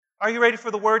Are you ready for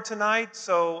the word tonight?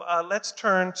 So let's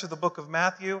turn to the book of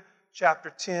Matthew, chapter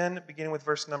 10, beginning with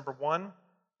verse number 1.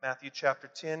 Matthew chapter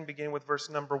 10, beginning with verse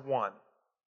number 1.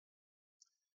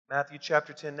 Matthew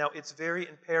chapter 10. Now, it's very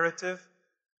imperative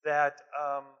that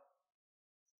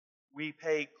we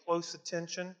pay close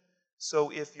attention. So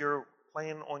if you're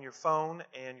playing on your phone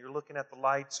and you're looking at the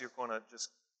lights, you'll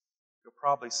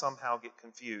probably somehow get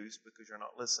confused because you're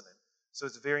not listening. So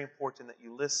it's very important that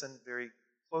you listen very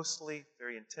closely,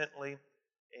 very intently,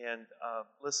 and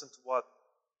listen to what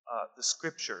the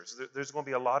scriptures. There's going to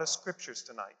be a lot of scriptures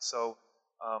tonight. So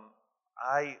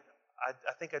I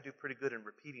think I do pretty good in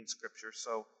repeating scripture.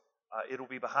 So it'll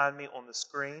be behind me on the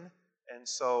screen. And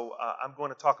so I'm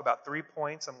going to talk about 3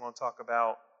 points. I'm going to talk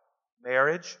about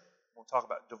marriage, I'm going to talk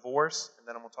about divorce, and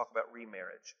then I'm going to talk about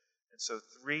remarriage. And so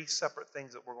 3 separate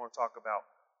things that we're going to talk about.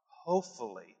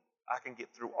 Hopefully, I can get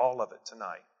through all of it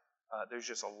tonight. There's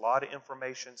just a lot of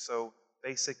information, so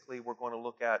basically we're going to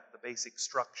look at the basic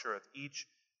structure of each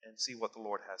and see what the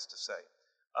Lord has to say.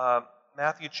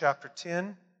 Matthew chapter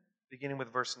 10, beginning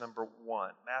with verse number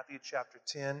 1. Matthew chapter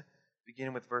 10,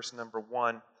 beginning with verse number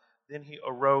 1. Then he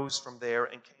arose from there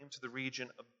and came to the region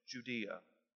of Judea,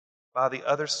 by the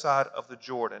other side of the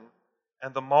Jordan,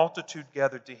 and the multitude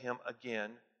gathered to him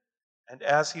again, and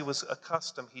as he was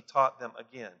accustomed, he taught them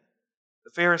again. The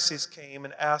Pharisees came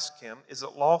and asked him, "Is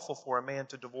it lawful for a man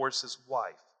to divorce his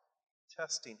wife?"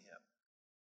 testing him.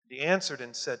 He answered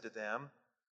and said to them,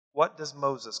 "What does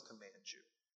Moses command you?"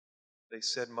 They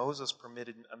said, "Moses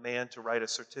permitted a man to write a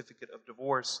certificate of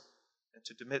divorce and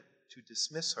to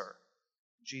dismiss her."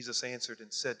 Jesus answered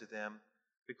and said to them,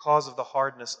 "Because of the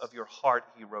hardness of your heart,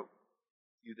 he wrote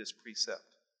you this precept.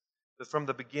 But from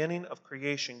the beginning of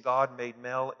creation, God made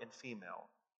male and female.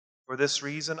 For this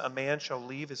reason, a man shall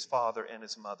leave his father and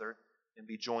his mother and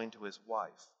be joined to his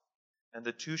wife, and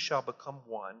the two shall become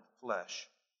one flesh.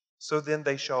 So then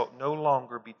they shall no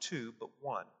longer be two, but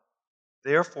one.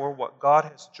 Therefore, what God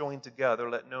has joined together,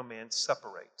 let no man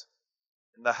separate."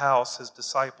 In the house, his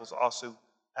disciples also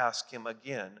asked him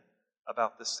again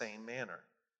about the same manner.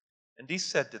 And he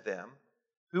said to them,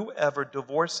 "Whoever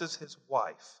divorces his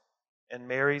wife and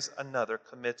marries another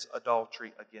commits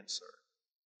adultery against her.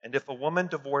 And if a woman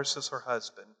divorces her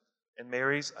husband and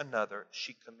marries another,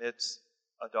 she commits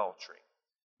adultery."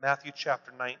 Matthew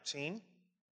chapter 19,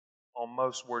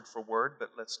 almost word for word,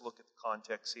 but let's look at the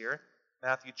context here.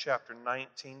 Matthew chapter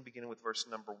 19, beginning with verse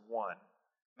number 1.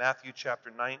 Matthew chapter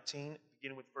 19,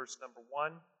 beginning with verse number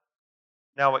 1.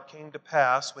 Now it came to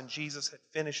pass, when Jesus had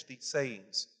finished these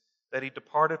sayings, that he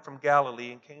departed from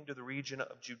Galilee and came to the region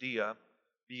of Judea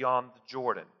beyond the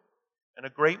Jordan. And a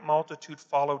great multitude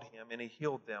followed him, and he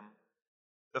healed them.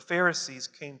 The Pharisees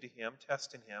came to him,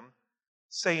 testing him,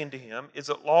 saying to him, "Is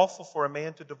it lawful for a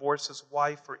man to divorce his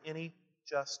wife for any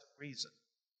just reason?"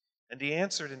 And he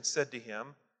answered and said to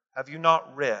him, "Have you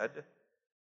not read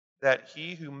that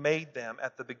he who made them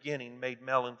at the beginning made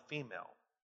male and female,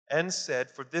 and said,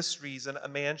 for this reason a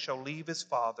man shall leave his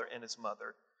father and his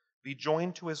mother, be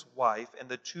joined to his wife, and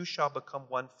the two shall become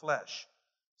one flesh.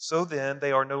 So then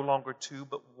they are no longer two,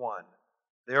 but one.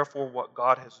 Therefore what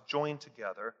God has joined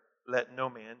together, let no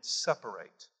man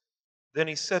separate." Then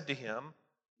he said to him,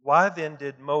 "Why then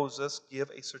did Moses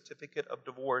give a certificate of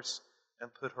divorce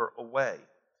and put her away?"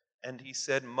 And he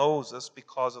said, "Moses,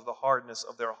 because of the hardness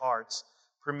of their hearts,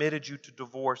 permitted you to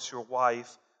divorce your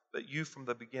wife, but you from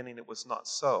the beginning it was not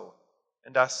so.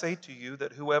 And I say to you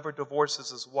that whoever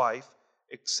divorces his wife,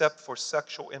 except for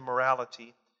sexual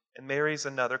immorality, and marries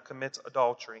another commits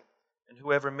adultery, and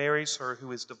whoever marries her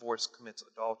who is divorced commits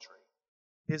adultery."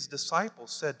 His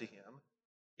disciples said to him,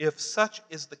 "If such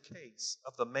is the case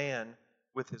of the man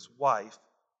with his wife,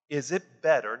 is it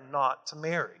better not to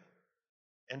marry?"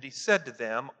 And he said to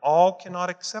them, "All cannot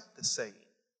accept the saying,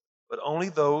 but only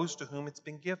those to whom it's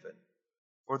been given.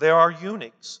 For there are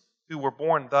eunuchs who were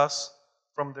born thus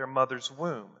from their mother's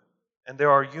womb, and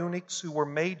there are eunuchs who were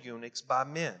made eunuchs by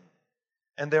men,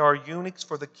 and there are eunuchs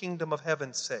for the kingdom of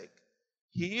heaven's sake.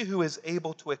 He who is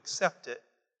able to accept it,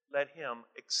 let him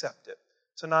accept it."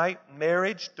 Tonight,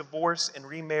 marriage, divorce, and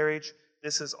remarriage,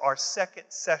 this is our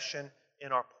second session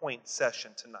in our point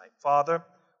session tonight. Father,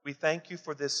 we thank you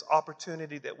for this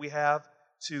opportunity that we have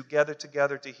to gather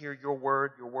together to hear your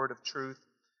word of truth.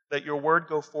 Let your word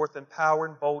go forth in power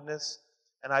and boldness.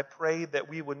 And I pray that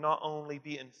we would not only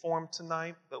be informed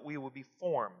tonight, but we will be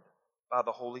formed by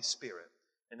the Holy Spirit.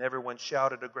 And everyone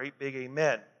shouted a great big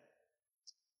amen.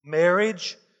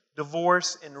 Marriage,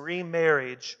 divorce, and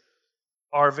remarriage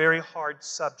are very hard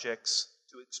subjects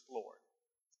to explore.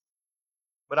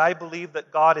 But I believe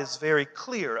that God is very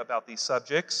clear about these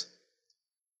subjects.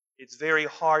 It's very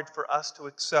hard for us to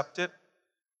accept it,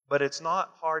 But it's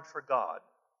not hard for God.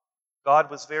 God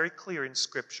was very clear in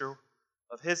Scripture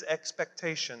of His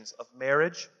expectations of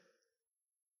marriage,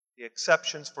 the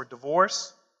exceptions for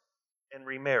divorce, and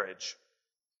remarriage.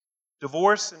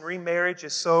 Divorce and remarriage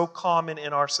is so common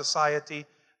in our society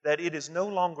that it is no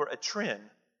longer a trend.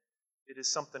 It is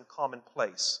something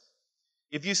commonplace.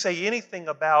 If you say anything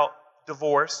about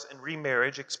divorce and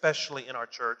remarriage, especially in our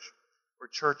church or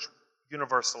church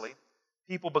universally,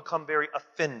 people become very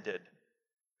offended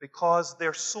because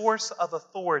their source of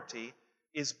authority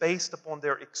is based upon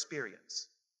their experience.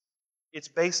 It's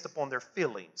based upon their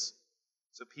feelings.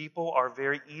 So people are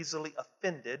very easily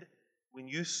offended when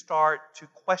you start to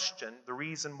question the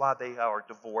reason why they are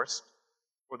divorced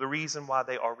or the reason why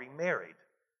they are remarried.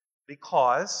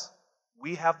 Because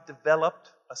we have developed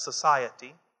a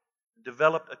society,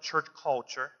 developed a church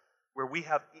culture where we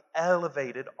have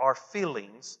elevated our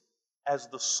feelings as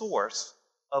the source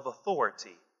of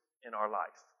authority in our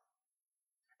life.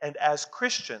 And as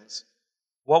Christians,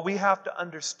 what we have to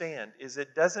understand is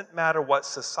it doesn't matter what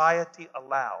society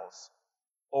allows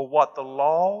or what the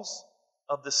laws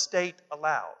of the state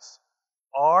allows.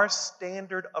 Our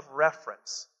standard of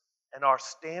reference and our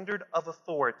standard of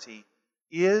authority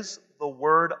is the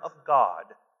Word of God,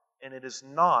 and it is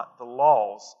not the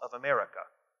laws of America.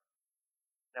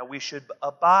 Now, we should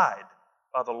abide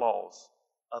by the laws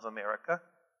of America.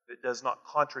 If it does not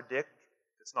contradict,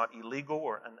 if it's not illegal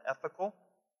or unethical,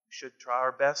 we should try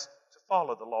our best to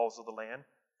follow the laws of the land,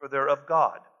 for they're of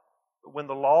God. But when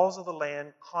the laws of the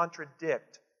land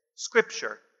contradict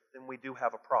Scripture, then we do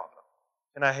have a problem.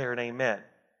 Can I hear an amen?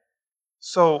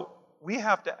 So we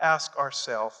have to ask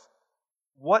ourselves,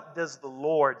 what does the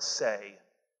Lord say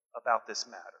about this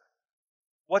matter?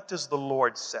 What does the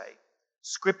Lord say?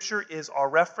 Scripture is our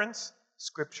reference.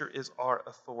 Scripture is our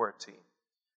authority.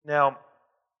 Now,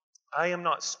 I am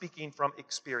not speaking from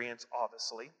experience,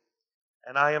 obviously,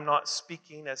 and I am not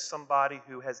speaking as somebody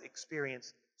who has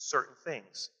experienced certain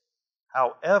things.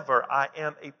 However, I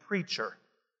am a preacher,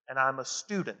 and I'm a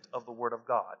student of the Word of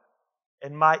God.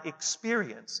 And my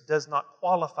experience does not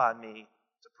qualify me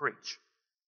to preach.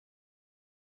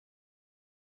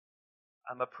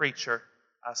 I'm a preacher.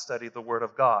 I study the Word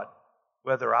of God.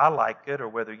 Whether I like it or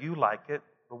whether you like it,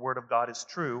 the Word of God is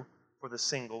true for the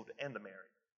single and the married.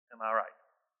 Am I right?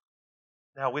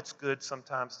 Now, it's good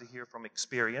sometimes to hear from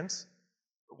experience,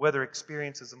 but whether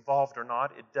experience is involved or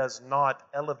not, it does not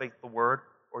elevate the Word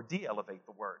or de-elevate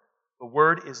the Word. The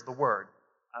Word is the Word.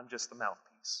 I'm just the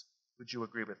mouthpiece. Would you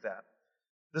agree with that?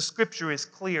 The Scripture is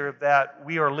clear that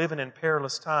we are living in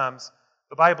perilous times.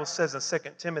 The Bible says in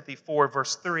 2 Timothy 4,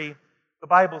 verse 3, the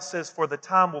Bible says, "For the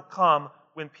time will come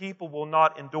when people will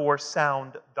not endure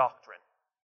sound doctrine.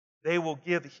 They will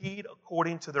give heed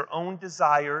according to their own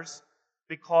desires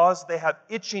because they have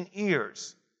itching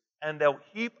ears, and they'll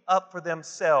heap up for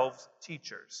themselves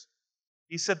teachers."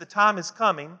 He said the time is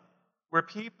coming where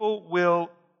people will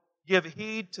give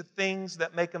heed to things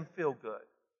that make them feel good.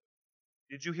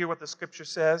 Did you hear what the Scripture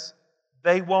says?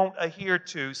 They won't adhere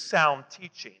to sound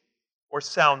teaching or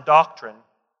sound doctrine.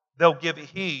 They'll give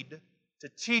heed to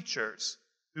teachers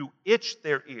who itch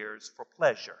their ears for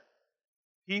pleasure.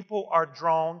 People are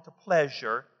drawn to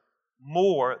pleasure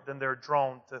more than they're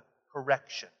drawn to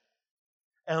correction.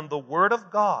 And the Word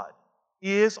of God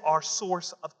is our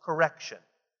source of correction.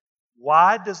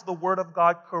 Why does the Word of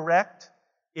God correct?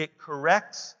 It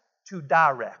corrects to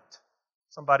direct.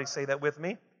 Somebody say that with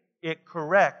me. It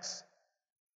corrects.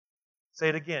 Say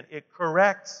it again. It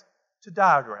corrects to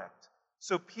direct.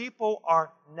 So people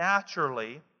are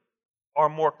naturally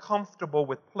more comfortable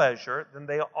with pleasure than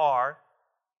they are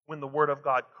when the Word of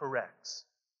God corrects.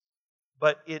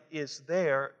 But it is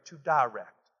there to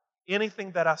direct.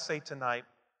 Anything that I say tonight,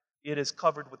 it is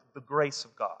covered with the grace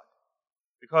of God.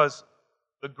 Because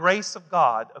the grace of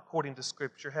God, according to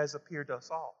Scripture, has appeared to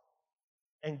us all.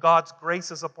 And God's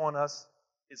grace is upon us.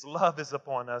 His love is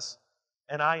upon us.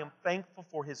 And I am thankful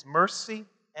for His mercy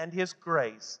and His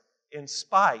grace in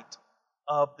spite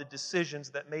of the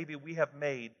decisions that maybe we have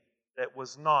made that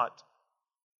was not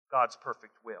God's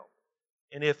perfect will.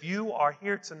 And if you are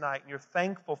here tonight and you're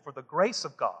thankful for the grace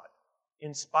of God,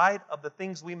 in spite of the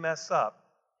things we mess up,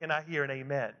 can I hear an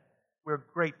amen? We're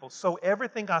grateful. So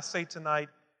everything I say tonight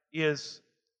is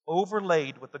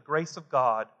overlaid with the grace of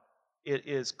God. It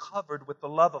is covered with the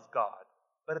love of God.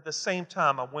 But at the same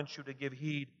time, I want you to give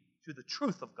heed to the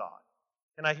truth of God.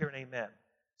 Can I hear an amen?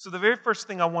 So the very first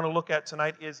thing I want to look at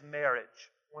tonight is marriage.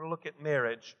 I want to look at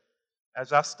marriage.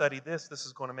 As I study this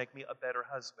is going to make me a better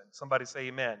husband. Somebody say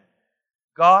amen.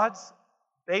 God's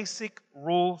basic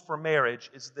rule for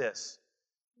marriage is this: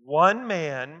 one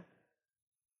man,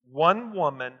 one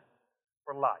woman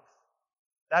for life.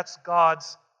 That's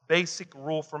God's basic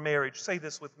rule for marriage. Say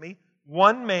this with me.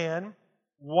 One man,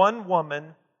 one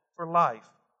woman for life.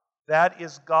 That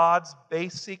is God's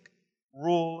basic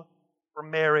rule for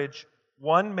marriage.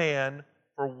 One man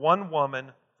for one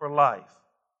woman for life.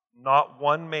 Not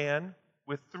one man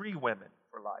with three women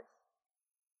for life.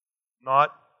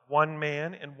 Not one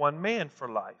man and one man for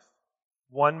life.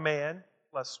 One man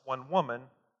plus one woman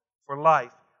for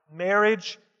life.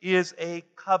 Marriage is a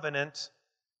covenant,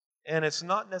 and it's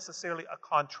not necessarily a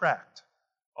contract.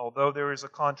 Although there is a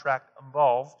contract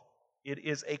involved, it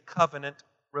is a covenant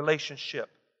relationship.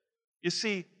 You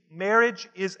see, marriage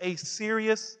is a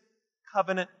serious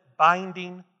covenant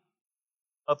binding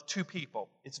of two people.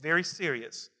 It's very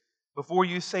serious. Before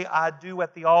you say I do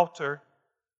at the altar,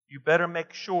 you better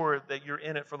make sure that you're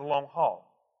in it for the long haul.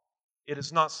 It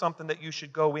is not something that you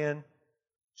should go in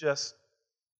just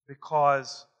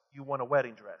because you want a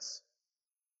wedding dress.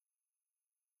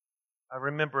 I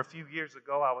remember a few years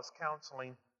ago I was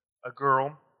counseling a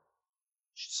girl,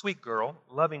 sweet girl,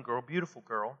 loving girl, beautiful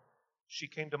girl. She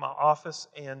came to my office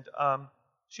and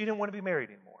she didn't want to be married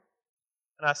anymore.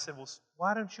 And I said, well,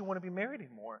 why don't you want to be married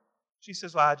anymore? She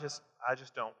says, well, I just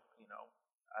don't,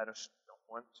 I just don't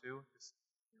want to. Just,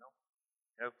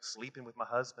 sleeping with my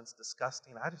husband's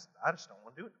disgusting. I just don't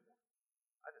want to do it anymore.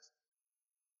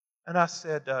 And I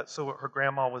said, so her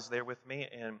grandma was there with me,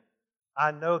 and I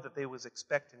know that they was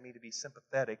expecting me to be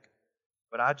sympathetic,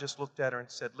 but I just looked at her and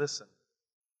said, listen,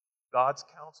 God's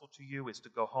counsel to you is to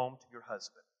go home to your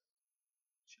husband.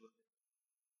 She looked at me.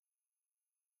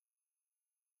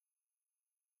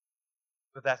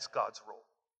 But that's God's rule.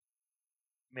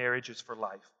 Marriage is for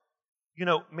life.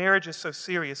 Marriage is so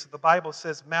serious. The Bible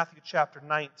says, Matthew chapter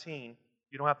 19,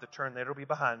 you don't have to turn there, it'll be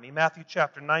behind me. Matthew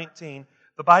chapter 19,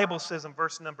 the Bible says in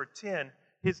verse number 10,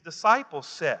 his disciples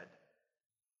said,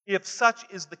 if such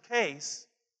is the case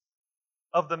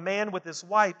of the man with his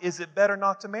wife, is it better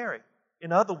not to marry?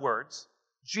 In other words,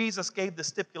 Jesus gave the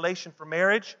stipulation for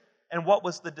marriage, and what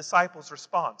was the disciples'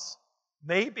 response?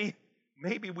 Maybe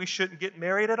we shouldn't get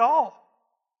married at all.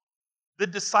 The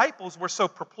disciples were so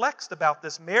perplexed about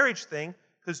this marriage thing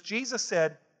because Jesus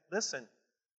said, listen,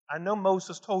 I know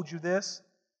Moses told you this,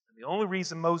 and the only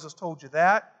reason Moses told you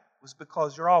that was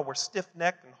because you all were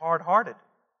stiff-necked and hard-hearted.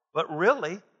 But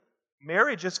really,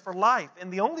 marriage is for life,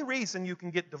 and the only reason you can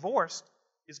get divorced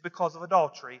is because of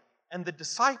adultery. And the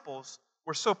disciples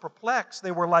were so perplexed,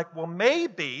 they were like, well,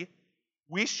 maybe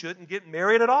we shouldn't get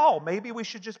married at all. Maybe we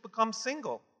should just become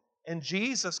single. And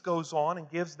Jesus goes on and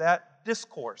gives that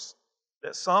discourse.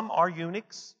 That some are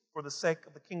eunuchs for the sake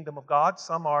of the kingdom of God.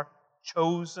 Some are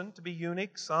chosen to be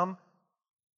eunuchs. Some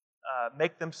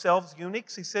make themselves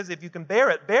eunuchs. He says, if you can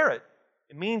bear it, bear it.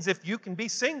 It means if you can be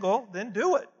single, then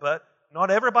do it. But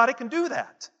not everybody can do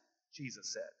that,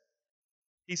 Jesus said.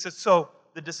 He said, so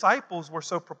the disciples were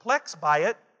so perplexed by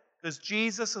it because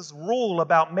Jesus' rule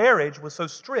about marriage was so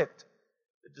strict.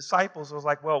 The disciples was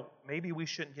like, well, maybe we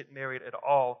shouldn't get married at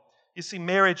all. You see,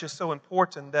 marriage is so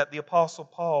important that the Apostle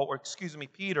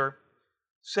Peter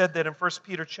said that in 1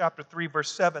 Peter chapter 3,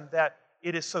 verse 7, that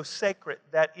it is so sacred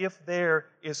that if there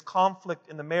is conflict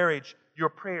in the marriage, your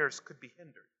prayers could be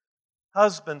hindered.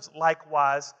 Husbands,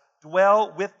 likewise,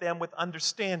 dwell with them with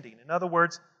understanding. In other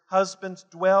words, husbands,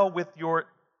 dwell with your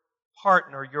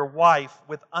partner, your wife,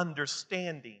 with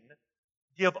understanding.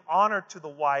 Give honor to the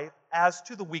wife as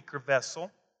to the weaker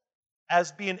vessel,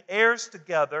 as being heirs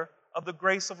together of the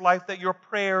grace of life, that your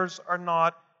prayers are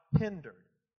not hindered.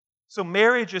 So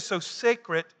marriage is so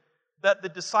sacred that the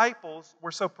disciples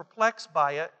were so perplexed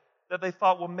by it that they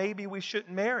thought, well, maybe we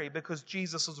shouldn't marry because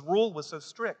Jesus' rule was so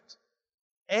strict.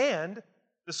 And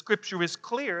the Scripture is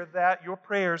clear that your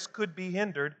prayers could be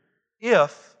hindered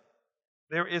if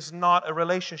there is not a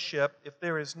relationship, if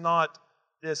there is not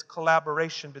this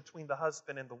collaboration between the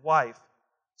husband and the wife.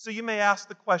 So you may ask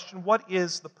the question, what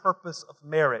is the purpose of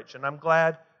marriage? And I'm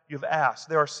glad you've asked.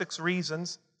 There are 6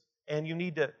 reasons, and you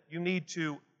need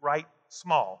to write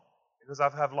small because I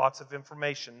have lots of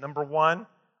information. Number 1,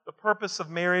 the purpose of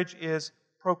marriage is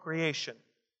procreation.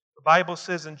 The Bible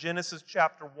says in Genesis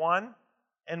chapter 1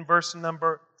 and verse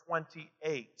number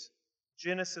 28.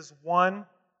 Genesis 1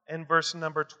 and verse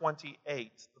number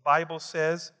 28. The Bible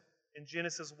says in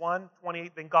Genesis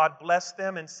 1:28, then God blessed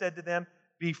them and said to them,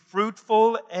 be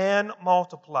fruitful and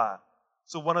multiply.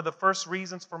 So one of the first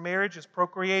reasons for marriage is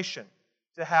procreation,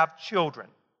 to have children.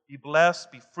 Be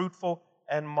blessed, be fruitful,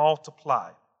 and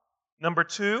multiply. Number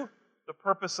 2, the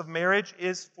purpose of marriage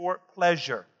is for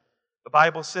pleasure. The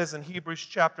Bible says in Hebrews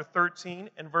chapter 13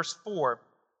 and verse 4,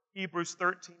 Hebrews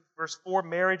 13 verse 4,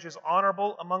 marriage is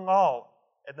honorable among all,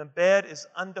 and the bed is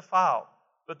undefiled,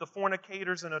 but the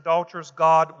fornicators and adulterers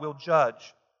God will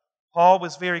judge. Paul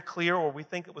was very clear, or we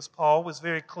think it was Paul, was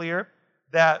very clear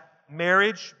that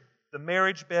marriage, the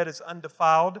marriage bed is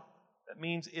undefiled. That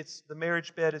means the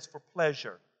marriage bed is for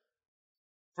pleasure.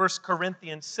 1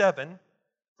 Corinthians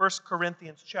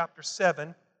chapter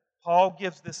 7, Paul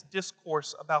gives this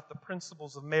discourse about the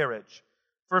principles of marriage.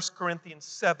 1 Corinthians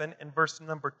 7 and verse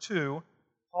number 2,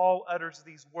 Paul utters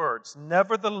these words,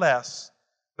 "Nevertheless,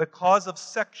 because of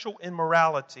sexual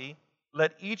immorality,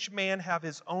 let each man have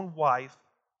his own wife,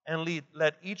 and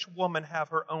let each woman have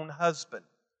her own husband.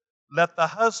 Let the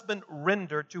husband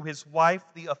render to his wife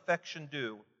the affection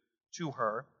due to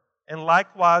her, and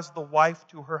likewise the wife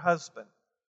to her husband.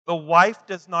 The wife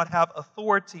does not have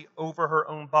authority over her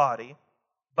own body,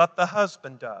 but the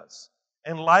husband does.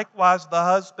 And likewise the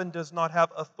husband does not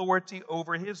have authority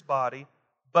over his body,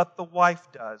 but the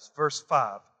wife does." Verse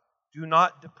 5, "Do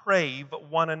not deprave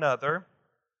one another,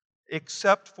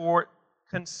 except for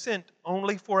consent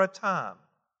only for a time,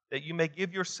 that you may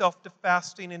give yourself to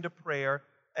fasting and to prayer,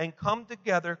 and come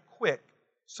together quick,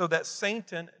 so that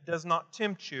Satan does not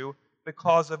tempt you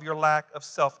because of your lack of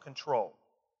self-control."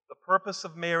 The purpose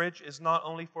of marriage is not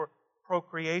only for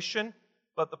procreation,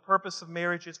 but the purpose of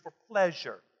marriage is for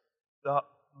pleasure. The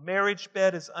marriage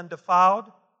bed is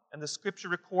undefiled, and the Scripture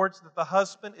records that the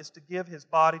husband is to give his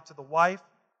body to the wife,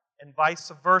 and vice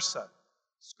versa.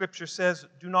 Scripture says,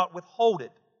 "Do not withhold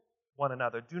it one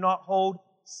another. Do not hold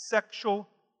sex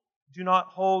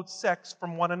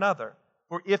from one another.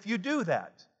 For if you do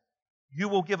that, you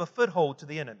will give a foothold to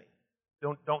the enemy."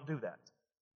 Don't do that.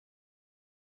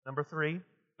 Number 3,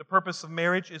 the purpose of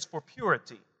marriage is for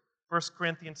purity. 1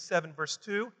 Corinthians 7 verse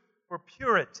 2, for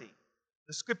purity.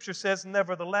 The Scripture says,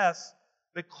 "Nevertheless,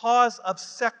 because of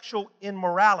sexual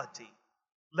immorality,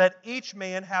 let each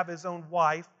man have his own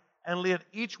wife, and let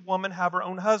each woman have her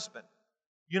own husband."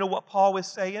 You know what Paul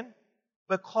is saying?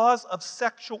 Because of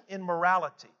sexual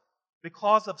immorality,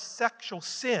 because of sexual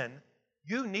sin,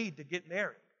 you need to get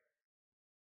married.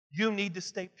 You need to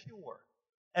stay pure.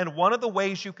 And one of the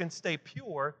ways you can stay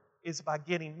pure is by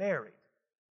getting married.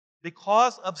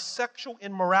 Because of sexual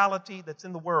immorality that's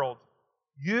in the world,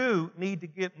 you need to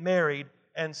get married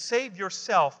and save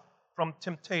yourself from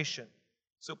temptation.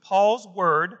 So Paul's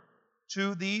word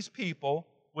to these people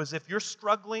was, if you're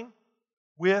struggling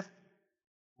with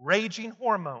raging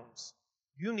hormones,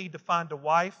 you need to find a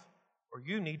wife or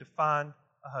you need to find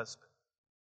a husband.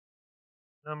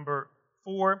 Number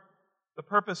 4, the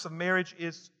purpose of marriage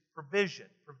is provision.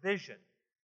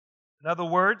 In other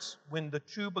words, when the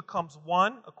two becomes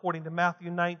one, according to Matthew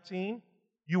 19,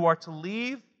 you are to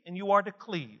leave and you are to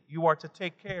cleave. You are to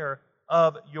take care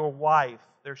of your wife.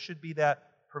 There should be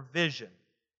that provision.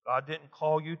 God didn't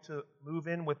call you to move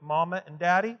in with mama and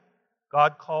daddy.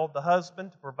 God called the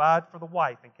husband to provide for the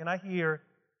wife. And can I hear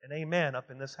an amen up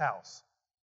in this house?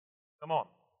 Come on.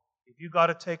 If you got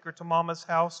to take her to mama's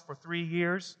house for 3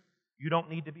 years, you don't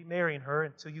need to be marrying her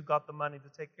until you got the money to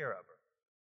take care of her.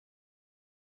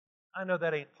 I know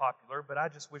that ain't popular, but I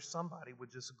just wish somebody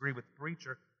would just agree with the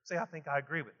preacher. Say, "I think I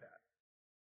agree with that."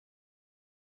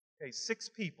 Okay, 6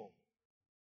 people.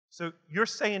 So you're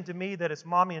saying to me that it's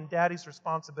mommy and daddy's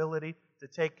responsibility to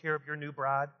take care of your new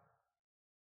bride?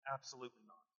 Absolutely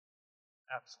not.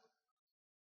 Absolutely not.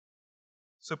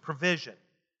 So provision.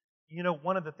 You know,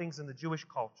 one of the things in the Jewish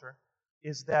culture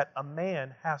is that a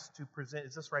man has to present,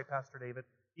 is this right, Pastor David?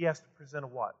 He has to present a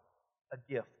what? A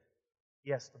gift.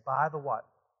 He has to buy the what?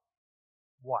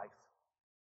 Wife.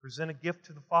 Present a gift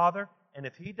to the father, and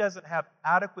if he doesn't have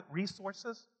adequate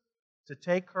resources to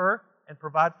take her and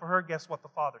provide for her, guess what the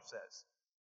father says?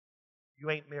 "You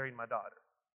ain't married my daughter."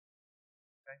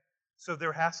 Okay? So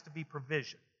there has to be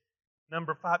provision.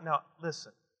 Number 5, now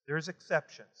listen, there's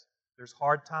exceptions. There's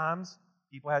hard times.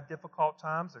 People have difficult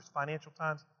times. There's financial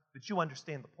times. But you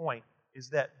understand the point is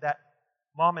that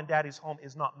mom and daddy's home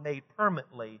is not made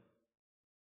permanently.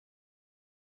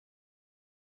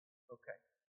 Okay.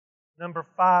 Number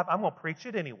 5, I'm going to preach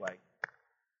it anyway.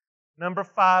 Number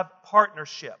 5,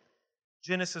 partnership.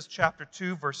 Genesis chapter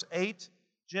 2, verse 8.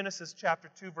 Genesis chapter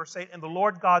 2, verse 8. "And the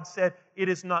Lord God said, it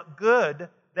is not good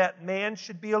that man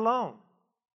should be alone.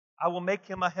 I will make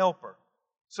him a helper."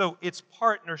 So it's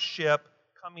partnership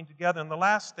coming together. And the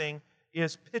last thing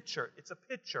is picture. It's a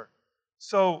picture.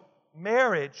 So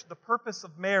marriage, the purpose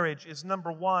of marriage is,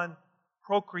 number 1,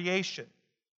 procreation.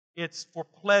 It's for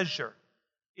pleasure.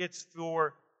 It's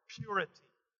for purity.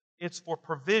 It's for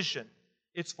provision.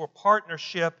 It's for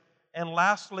partnership. And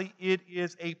lastly, it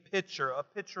is a picture. A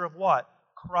picture of what?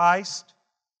 Christ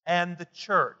and the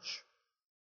church.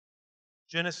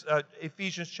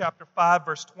 Ephesians chapter 5,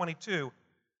 verse 22.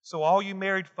 So all you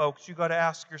married folks, you got to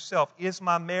ask yourself, is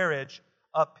my marriage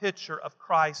a picture of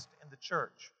Christ and the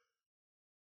church?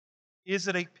 Is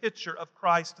it a picture of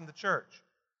Christ in the church?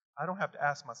 I don't have to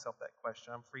ask myself that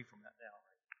question. I'm free from that now.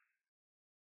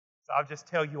 So I'll just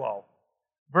tell you all.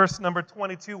 Verse number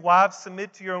 22, wives,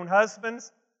 submit to your own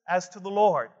husbands as to the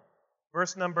Lord.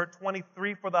 Verse number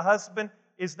 23, for the husband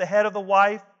is the head of the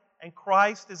wife, and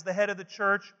Christ is the head of the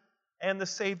church and the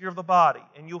Savior of the body.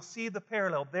 And you'll see the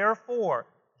parallel. Therefore,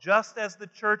 just as the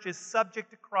church is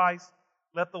subject to Christ,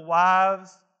 let the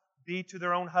wives be to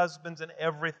their own husbands in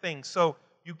everything. So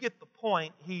you get the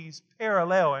point. He's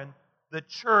paralleling the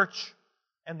church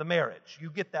and the marriage. You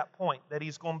get that point, that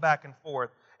he's going back and forth.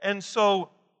 And so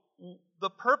the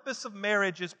purpose of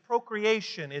marriage is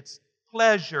procreation, it's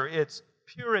pleasure, it's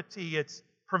purity, it's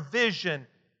provision,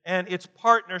 and it's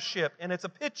partnership, and it's a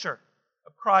picture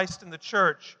of Christ and the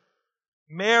church.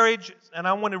 Marriage, and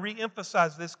I want to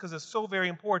re-emphasize this because it's so very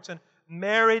important,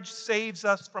 marriage saves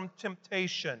us from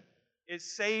temptation. It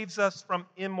saves us from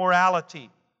immorality.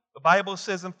 The Bible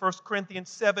says in 1 Corinthians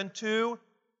 7:2,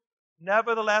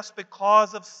 nevertheless,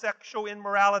 because of sexual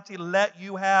immorality, let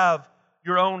you have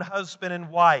your own husband and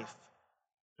wife.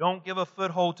 Don't give a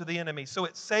foothold to the enemy. So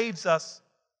it saves us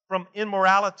from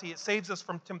immorality. It saves us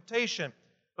from temptation.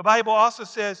 The Bible also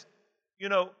says,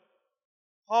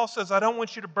 Paul says, I don't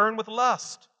want you to burn with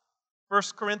lust. 1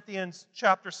 Corinthians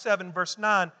chapter 7, verse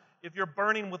 9, if you're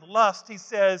burning with lust, he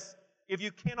says, if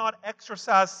you cannot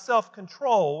exercise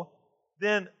self-control,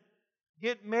 then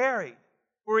get married.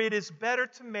 For it is better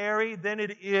to marry than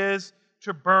it is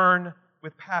to burn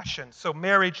with passion. So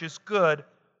marriage is good,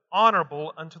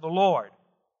 honorable unto the Lord.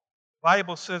 The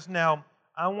Bible says now,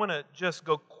 I want to just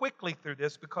go quickly through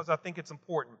this because I think it's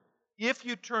important. If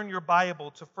you turn your Bible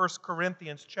to 1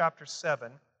 Corinthians chapter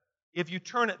 7, if you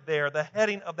turn it there, the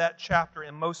heading of that chapter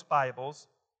in most Bibles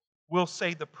will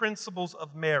say the principles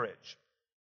of marriage.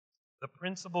 The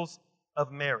principles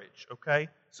of marriage, okay?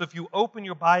 So if you open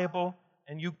your Bible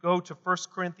and you go to 1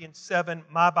 Corinthians 7,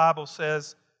 my Bible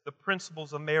says the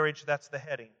principles of marriage, that's the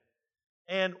heading.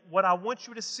 And what I want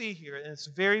you to see here, and it's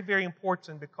very, very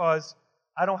important because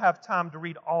I don't have time to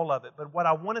read all of it, but what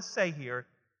I want to say here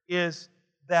is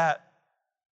that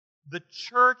the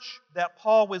church that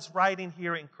Paul was writing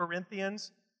here in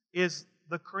Corinthians is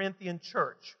the Corinthian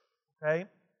church, okay?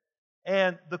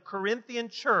 And the Corinthian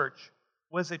church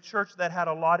was a church that had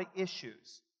a lot of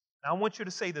issues. Now, I want you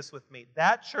to say this with me.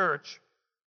 That church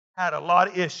had a lot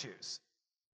of issues.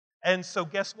 And so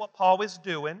guess what Paul is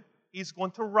doing? He's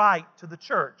going to write to the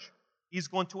church. He's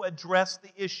going to address the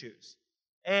issues.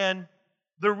 And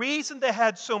the reason they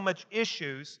had so much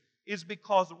issues is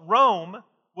because Rome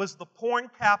was the porn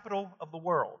capital of the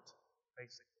world,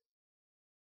 basically.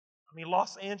 I mean,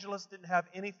 Los Angeles didn't have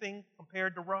anything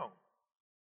compared to Rome.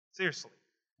 Seriously.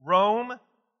 Rome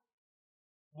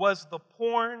was the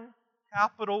porn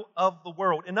capital of the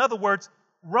world. In other words,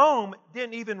 Rome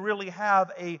didn't even really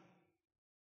have a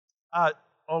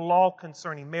law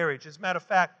concerning marriage. As a matter of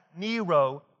fact,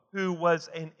 Nero, who was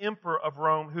an emperor of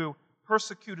Rome, who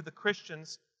persecuted the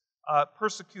Christians,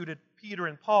 persecuted Peter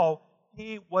and Paul,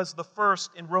 he was the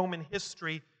first in Roman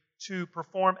history to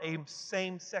perform a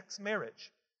same-sex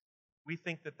marriage. We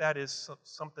think that that is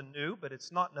something new, but it's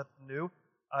not nothing new.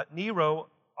 Nero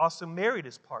also married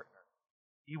his partner.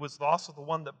 He was also the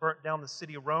one that burnt down the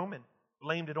city of Rome and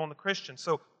blamed it on the Christians.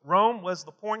 So Rome was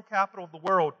the porn capital of the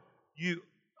world.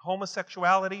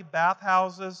 Homosexuality,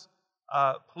 bathhouses,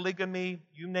 polygamy,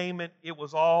 you name it, it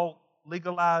was all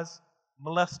legalized.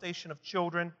 Molestation of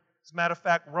children. As a matter of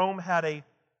fact, Rome had an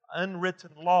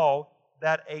unwritten law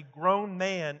that a grown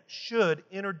man should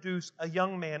introduce a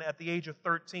young man at the age of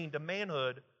 13 to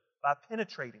manhood by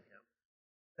penetrating him.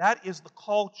 That is the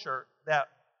culture that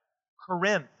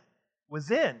Corinth was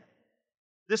in.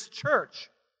 This church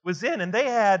was in, and they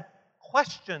had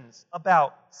questions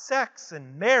about sex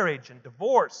and marriage and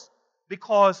divorce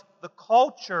because the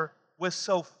culture was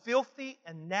so filthy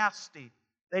and nasty.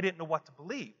 They didn't know what to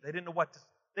believe. They didn't know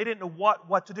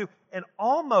what to do. And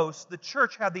almost the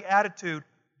church had the attitude,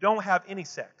 don't have any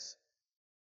sex.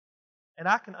 And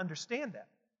I can understand that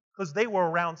because they were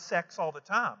around sex all the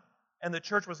time. And the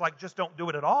church was like, just don't do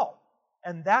it at all.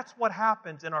 And that's what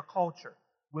happens in our culture.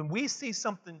 When we see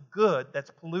something good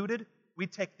that's polluted, we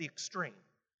take the extreme.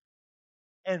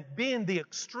 And being the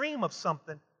extreme of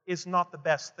something is not the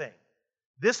best thing.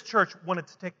 This church wanted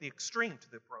to take the extreme to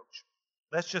the approach.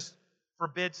 Let's just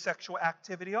forbid sexual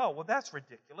activity. Oh, well, that's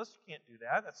ridiculous. You can't do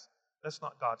that. That's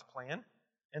not God's plan.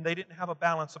 And they didn't have a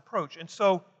balanced approach. And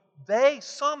so they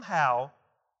somehow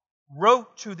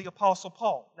wrote to the Apostle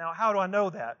Paul. Now, how do I know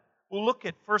that? Well, look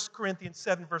at 1 Corinthians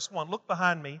 7, verse 1. Look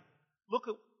behind me. Look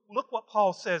what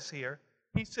Paul says here.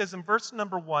 He says in verse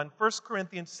number 1, 1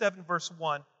 Corinthians 7, verse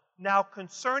 1, now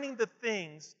concerning the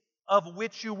things of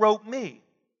which you wrote me.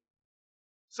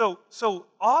 So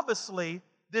obviously,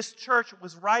 this church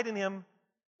was writing him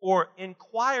or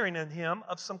inquiring in him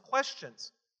of some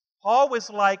questions. Paul was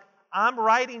like, I'm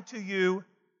writing to you.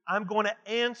 I'm going to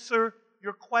answer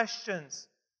your questions.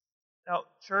 Now,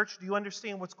 church, do you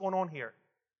understand what's going on here?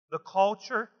 The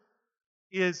culture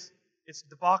it's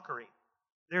debauchery.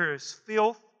 There is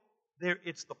filth.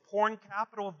 It's the porn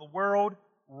capital of the world.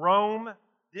 Rome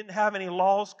didn't have any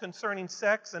laws concerning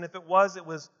sex, and if it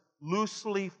was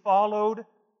loosely followed.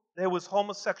 There was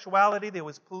homosexuality. There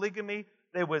was polygamy.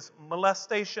 There was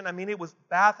molestation. I mean, it was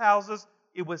bathhouses.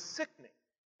 It was sickening.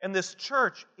 And this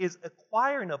church is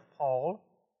inquiring of Paul,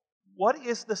 what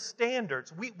is the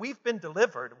standards? We've been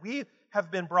delivered. We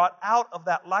have been brought out of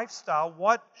that lifestyle.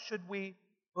 What should we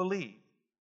believe?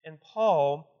 And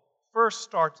Paul first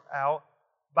starts out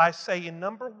by saying,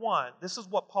 number one, this is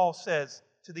what Paul says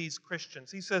to these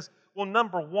Christians. He says, well,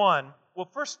 number one,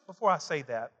 first, before I say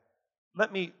that,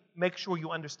 let me make sure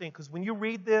you understand, because when you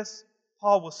read this,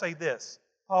 Paul will say this.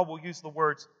 Paul will use the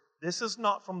words, this is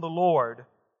not from the Lord,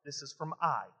 this is from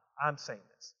I. I'm saying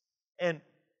this. And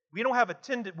we have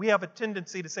a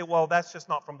tendency to say, well, that's just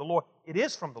not from the Lord. It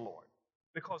is from the Lord.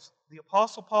 Because the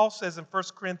Apostle Paul says in 1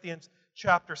 Corinthians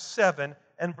chapter 7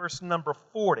 and verse number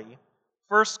 40,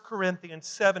 1 Corinthians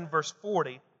 7 verse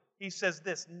 40, he says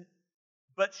this,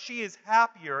 but she is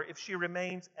happier if she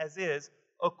remains as is,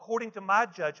 according to my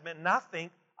judgment, and I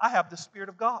think I have the Spirit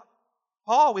of God.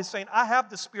 Paul is saying, I have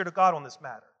the Spirit of God on this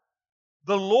matter.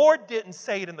 The Lord didn't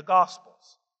say it in the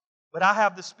Gospels, but I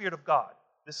have the Spirit of God.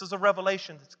 This is a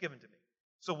revelation that's given to me.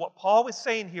 So what Paul is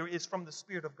saying here is from the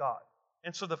Spirit of God.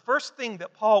 And so the first thing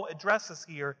that Paul addresses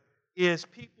here is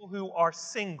people who are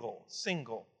single.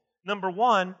 Number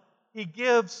one, he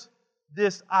gives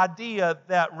this idea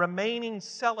that remaining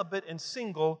celibate and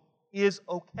single is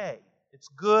okay. It's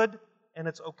good and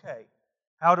it's okay.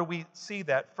 How do we see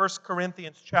that? 1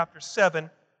 Corinthians chapter 7,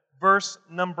 verse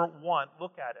number 1.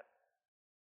 Look at it.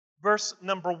 Verse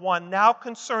number 1. Now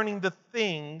concerning the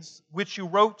things which you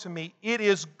wrote to me, it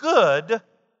is good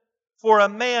for a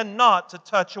man not to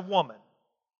touch a woman.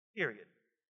 Period.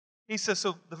 He says,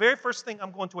 so the very first thing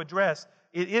I'm going to address,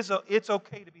 it's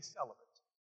okay to be celibate.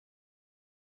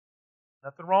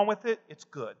 Nothing wrong with it. It's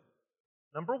good.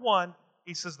 Number one,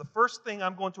 he says the first thing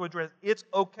I'm going to address, it's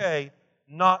okay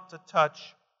not to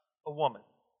touch a woman.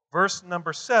 Verse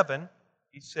number 7,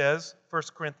 he says, 1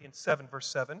 Corinthians 7, verse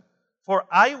 7, for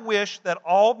I wish that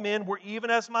all men were even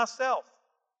as myself,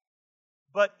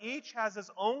 but each has his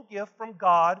own gift from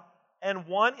God, and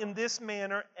one in this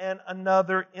manner and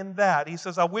another in that. He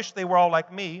says, I wish they were all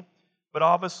like me, but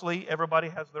obviously everybody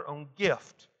has their own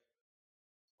gift.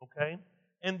 Okay?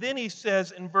 And then he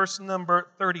says in verse number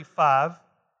 35,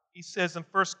 he says in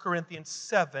 1 Corinthians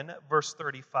 7, verse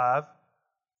 35,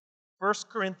 1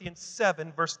 Corinthians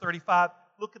 7, verse 35,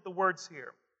 look at the words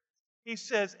here. He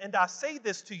says, and I say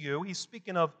this to you, he's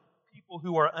speaking of people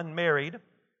who are unmarried.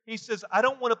 He says, I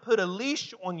don't want to put a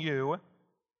leash on you,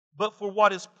 but for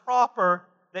what is proper,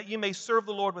 that you may serve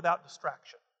the Lord without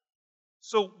distraction.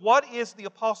 So what is the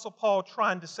Apostle Paul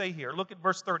trying to say here? Look at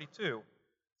verse 32.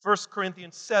 1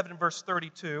 Corinthians 7, verse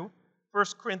 32. 1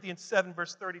 Corinthians 7,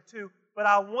 verse 32. But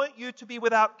I want you to be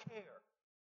without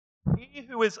care. He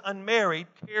who is unmarried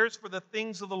cares for the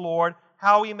things of the Lord,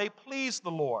 how he may please the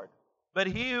Lord. But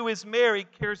he who is married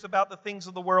cares about the things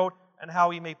of the world and how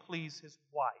he may please his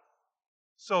wife.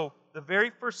 So the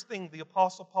very first thing the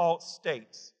Apostle Paul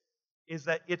states is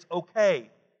that it's okay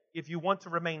if you want to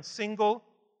remain single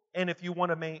and if you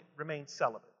want to remain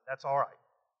celibate. That's all right.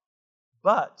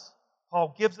 But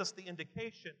Paul gives us the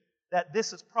indication that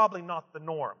this is probably not the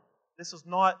norm. This is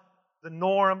not the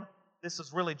norm. This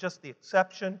is really just the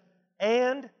exception.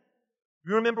 And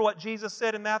you remember what Jesus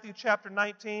said in Matthew chapter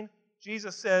 19?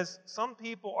 Jesus says some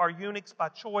people are eunuchs by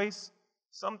choice.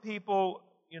 Some people,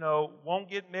 won't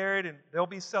get married and they'll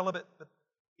be celibate. But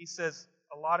he says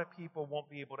a lot of people won't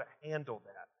be able to handle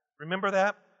that. Remember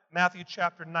that? Matthew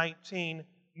chapter 19,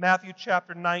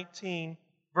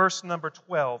 verse number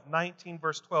 12. 19,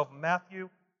 verse 12. Matthew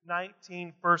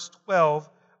 19, verse 12.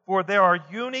 For there are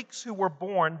eunuchs who were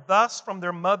born thus from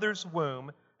their mother's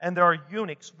womb, and there are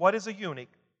eunuchs. What is a eunuch?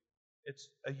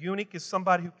 A eunuch is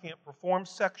somebody who can't perform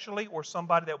sexually, or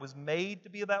somebody that was made to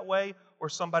be that way, or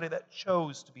somebody that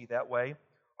chose to be that way.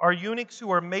 Are eunuchs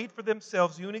who are made for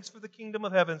themselves, eunuchs for the kingdom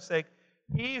of heaven's sake.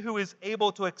 He who is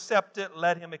able to accept it,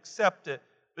 let him accept it.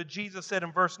 But Jesus said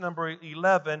in verse number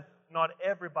 11, not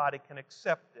everybody can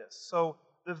accept this. So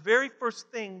the very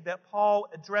first thing that Paul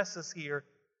addresses here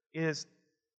is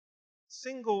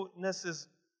singleness is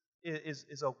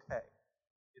okay,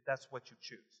 if that's what you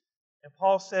choose. And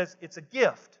Paul says it's a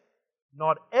gift.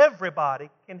 Not everybody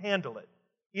can handle it.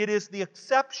 It is the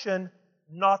exception,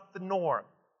 not the norm.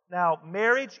 Now,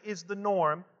 marriage is the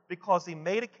norm because he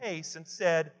made a case and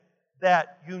said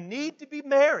that you need to be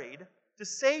married to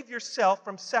save yourself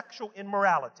from sexual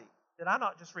immorality. Did I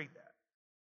not just read that?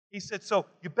 He said, so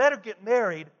you better get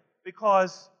married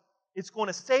because it's going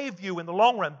to save you in the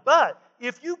long run. But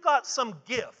if you got some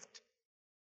gift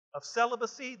of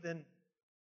celibacy, then...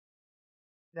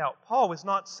 Now, Paul is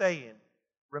not saying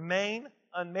remain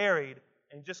unmarried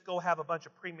and just go have a bunch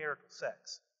of premarital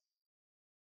sex.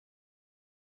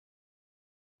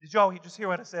 Did y'all just hear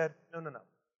what I said? No.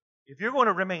 If you're going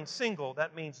to remain single,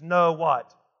 that means no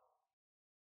what?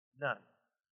 None.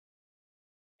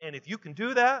 And if you can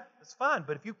do that, that's fine.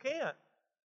 But if you can't,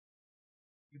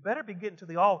 you better be getting to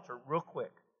the altar real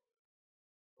quick.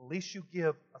 At least you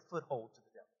give a foothold to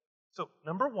the devil. So,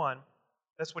 number one,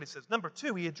 that's what he says. Number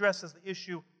two, he addresses the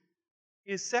issue,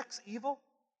 is sex evil?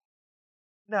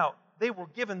 Now, they were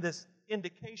given this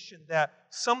indication that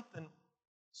something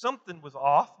was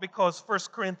off because 1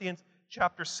 Corinthians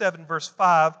chapter 7, verse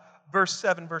 5, 1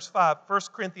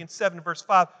 Corinthians 7, verse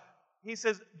 5, he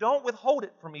says, don't withhold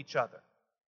it from each other.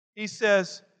 He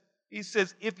says,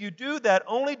 if you do that,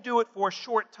 only do it for a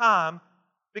short time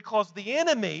because the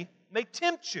enemy may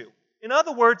tempt you. In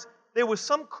other words, there were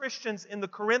some Christians in the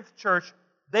Corinth church,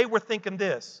 they were thinking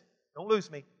this. Don't lose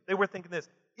me. They were thinking this.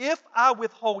 If I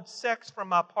withhold sex from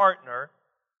my partner,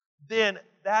 then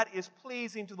that is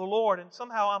pleasing to the Lord and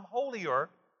somehow I'm holier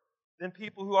than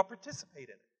people who are participating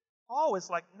in it. Paul is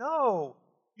like, no,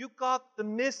 you're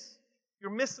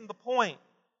missing the point.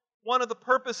 One of the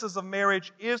purposes of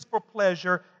marriage is for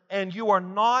pleasure, and you are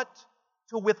not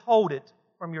to withhold it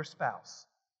from your spouse.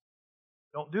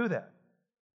 Don't do that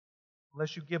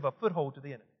unless you give a foothold to the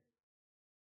enemy.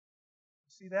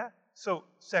 You see that? So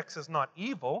sex is not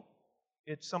evil.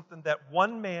 It's something that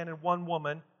one man and one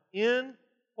woman in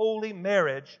holy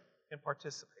marriage can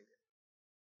participate in.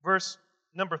 Verse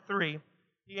number 3,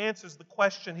 he answers the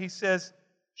question. He says,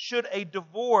 should you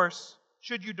divorce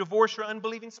your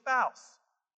unbelieving spouse?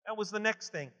 That was the next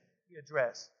thing he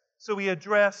addressed. So he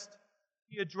addressed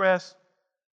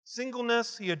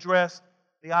singleness. He addressed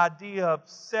the idea of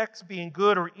sex being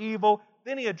good or evil.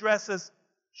 Then he addresses,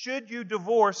 should you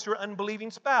divorce your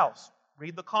unbelieving spouse?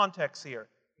 Read the context here.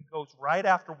 He goes right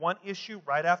after one issue,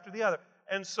 right after the other.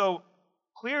 And so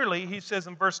clearly he says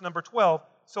in verse number 12,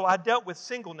 so I dealt with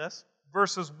singleness,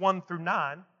 verses 1 through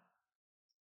 9.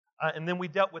 And then we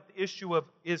dealt with the issue of,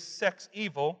 is sex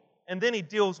evil? And then he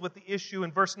deals with the issue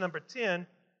in verse number 10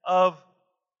 of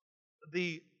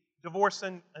the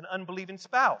divorcing an unbelieving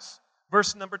spouse.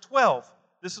 Verse number 12,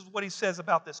 this is what he says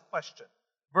about this question.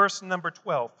 Verse number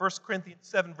 12, 1 Corinthians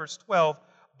 7, verse 12,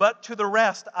 but to the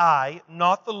rest I,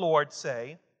 not the Lord,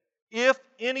 say, if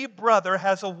any brother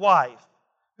has a wife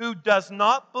who does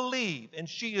not believe and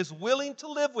she is willing to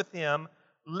live with him,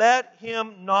 let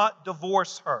him not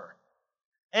divorce her.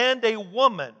 And a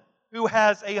woman who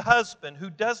has a husband who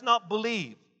does not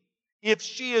believe, if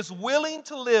she is willing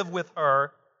to live with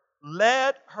her,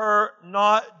 let her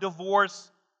not divorce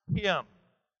him.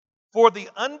 For the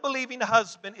unbelieving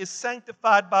husband is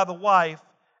sanctified by the wife,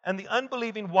 and the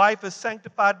unbelieving wife is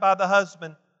sanctified by the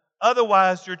husband.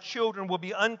 Otherwise, your children will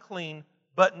be unclean,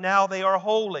 but now they are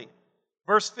holy.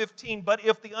 Verse 15, but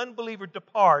if the unbeliever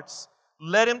departs,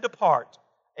 let him depart.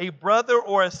 A brother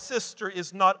or a sister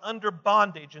is not under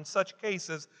bondage in such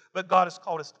cases, but God has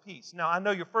called us to peace. Now, I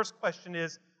know your first question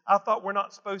is, I thought we're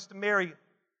not supposed to marry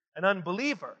an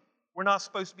unbeliever. We're not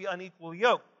supposed to be unequally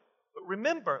yoked. But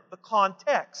remember the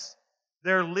context.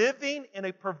 They're living in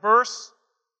a perverse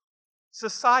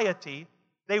society.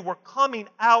 They were coming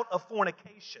out of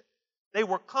fornication. They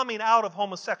were coming out of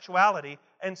homosexuality,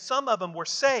 and some of them were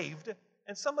saved,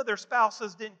 and some of their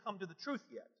spouses didn't come to the truth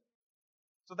yet.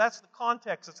 So that's the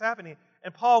context that's happening.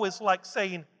 And Paul is like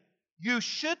saying, you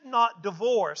should not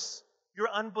divorce your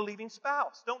unbelieving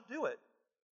spouse. Don't do it.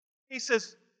 He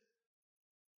says,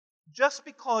 just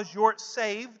because you're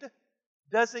saved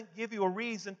doesn't give you a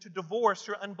reason to divorce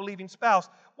your unbelieving spouse.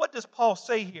 What does Paul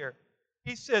say here?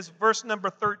 He says, verse number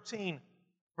 13,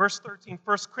 1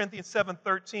 Corinthians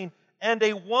 7:13, and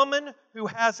a woman who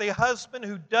has a husband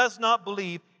who does not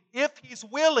believe, if he's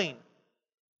willing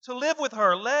to live with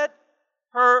her, let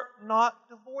her not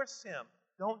divorce him.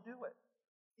 Don't do it.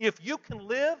 If you can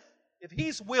live, if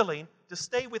he's willing to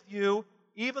stay with you,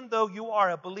 even though you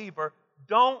are a believer,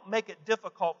 don't make it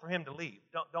difficult for him to leave.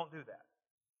 Don't do that.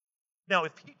 Now,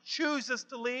 if he chooses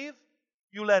to leave,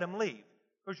 you let him leave,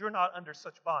 because you're not under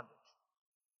such bondage.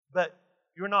 But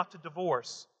you're not to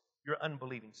divorce your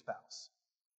unbelieving spouse.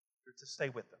 You're to stay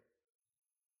with them.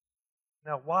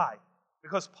 Now, why?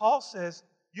 Because Paul says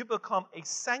you become a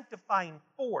sanctifying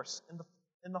force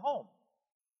in the home.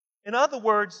 In other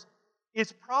words,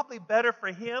 it's probably better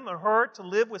for him or her to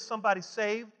live with somebody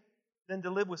saved than to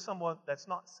live with someone that's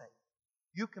not saved.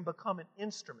 You can become an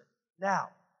instrument. Now,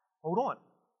 hold on.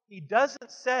 He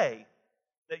doesn't say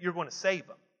that you're going to save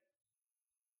them.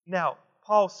 Now,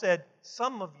 Paul said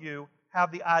some of you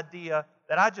have the idea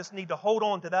that I just need to hold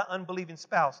on to that unbelieving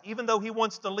spouse. Even though he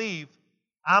wants to leave,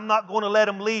 I'm not going to let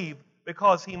him leave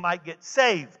because he might get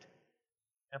saved.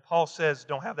 And Paul says,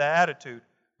 don't have that attitude.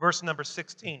 Verse number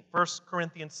 16, 1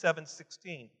 Corinthians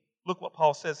 7:16. Look what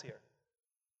Paul says here.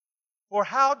 For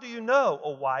how do you know,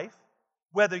 O wife,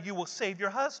 whether you will save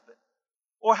your husband?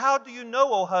 Or how do you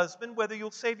know, O husband, whether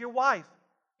you'll save your wife?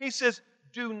 He says,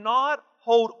 do not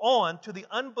hold on to the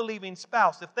unbelieving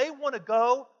spouse. If they want to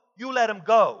go, you let them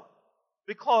go.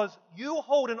 Because you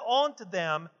holding on to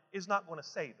them is not going to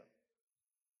save them.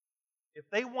 If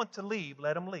they want to leave,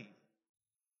 let them leave.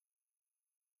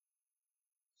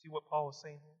 See what Paul is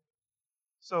saying here?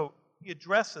 So he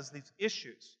addresses these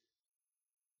issues.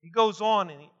 He goes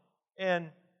on and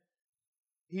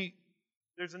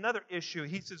there's another issue.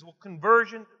 He says, well,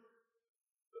 conversion,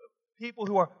 people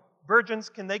who are virgins,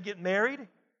 can they get married?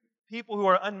 People who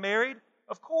are unmarried?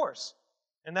 Of course.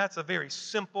 And that's a very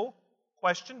simple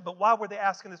question. But why were they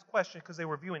asking this question? Because they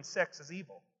were viewing sex as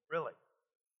evil, really.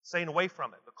 Staying away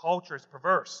from it. The culture is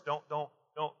perverse. Don't,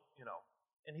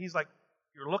 And he's like,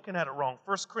 you're looking at it wrong.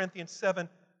 1 Corinthians 7,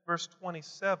 verse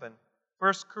 27.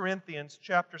 1 Corinthians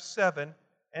chapter 7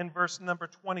 and verse number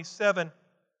 27.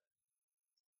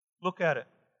 Look at it.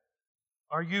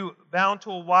 Are you bound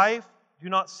to a wife? Do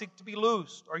not seek to be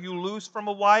loosed. Are you loosed from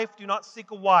a wife? Do not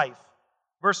seek a wife.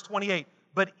 Verse 28.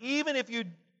 But even if you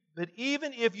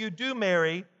do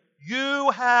marry, you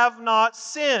have not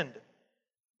sinned.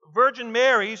 Virgin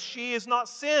marries, she is not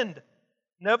sinned.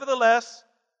 Nevertheless,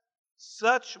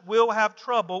 such will have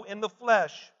trouble in the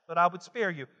flesh, but I would spare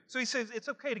you. So he says it's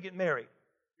okay to get married.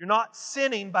 You're not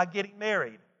sinning by getting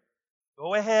married.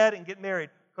 Go ahead and get married.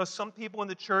 Because some people in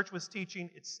the church was teaching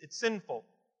it's sinful.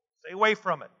 Stay away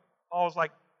from it. Paul's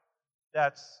like,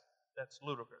 that's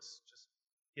ludicrous. Just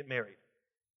get married.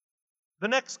 The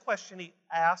next question he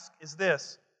asks is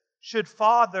this. Should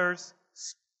fathers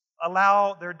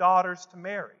allow their daughters to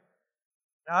marry?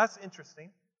 Now that's interesting,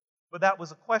 but that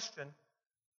was a question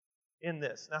in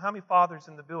this. Now how many fathers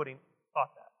in the building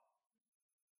thought that?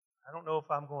 I don't know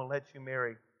if I'm going to let you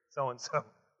marry so-and-so.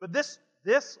 But this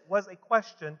was a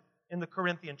question in the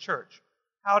Corinthian church.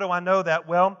 How do I know that?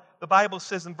 Well, the Bible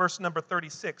says in verse number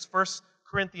 36, 1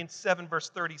 Corinthians 7, verse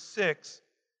 36,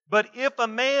 but if a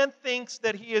man thinks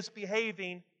that he is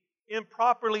behaving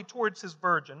improperly towards his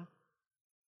virgin,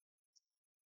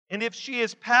 and if she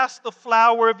is past the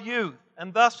flower of youth,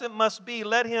 and thus it must be,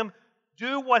 let him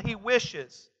do what he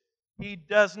wishes. He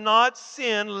does not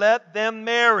sin, let them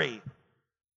marry.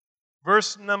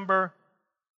 Verse number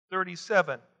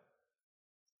 37.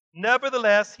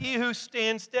 Nevertheless, he who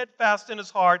stands steadfast in his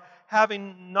heart,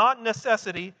 having not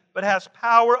necessity, but has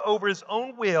power over his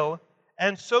own will,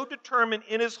 and so determined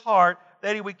in his heart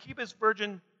that he would keep his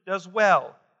virgin, does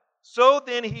well. So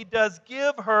then he does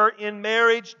give her in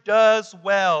marriage, does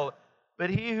well. But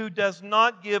he who does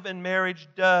not give in marriage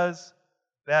does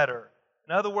better.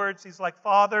 In other words, he's like,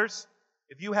 fathers,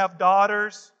 if you have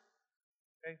daughters,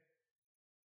 okay,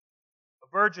 a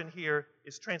virgin here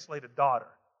is translated daughter.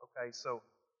 Okay, so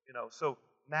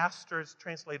master is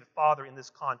translated father in this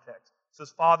context. It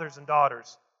says fathers and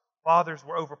daughters. Fathers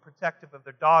were overprotective of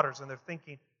their daughters, and they're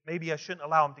thinking, maybe I shouldn't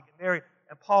allow them to get married.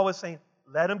 And Paul is saying,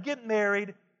 let them get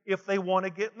married if they want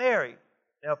to get married.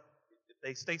 Now, if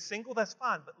they stay single, that's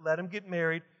fine, but let them get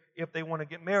married if they want to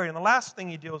get married. And the last thing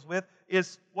he deals with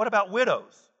is, what about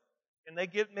widows? Can they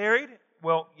get married?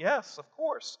 Well, yes, of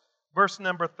course. Verse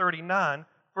number 39,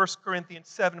 1 Corinthians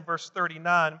 7, verse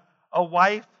 39, a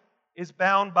wife is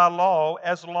bound by law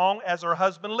as long as her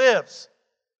husband lives.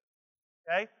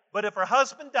 Okay? But if her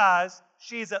husband dies,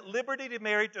 she is at liberty to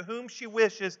marry to whom she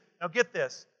wishes. Now get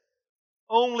this,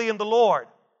 only in the Lord.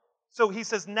 So he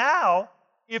says now,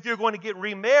 if you're going to get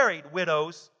remarried,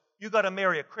 widows, you got to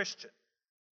marry a Christian.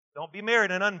 Don't be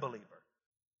married an unbeliever.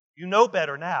 You know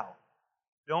better now.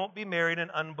 Don't be married an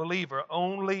unbeliever,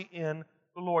 only in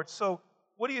the Lord. So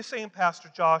what are you saying,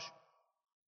 Pastor Josh?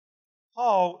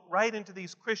 Paul, right into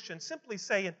these Christians, simply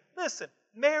saying, listen,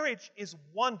 marriage is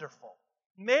wonderful.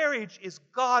 Marriage is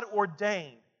God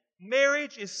ordained.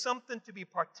 Marriage is something to be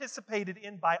participated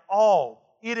in by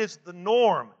all. It is the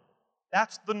norm.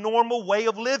 That's the normal way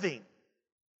of living.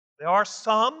 There are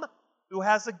some who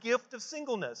has a gift of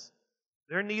singleness.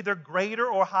 They're neither greater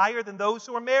or higher than those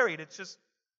who are married. It's just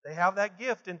They have that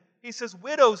gift. And he says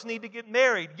widows need to get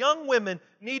married. Young women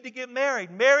need to get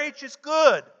married. Marriage is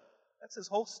good. That's his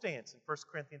whole stance in 1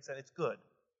 Corinthians 7. It's good,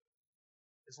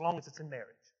 as long as it's in marriage.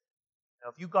 Now,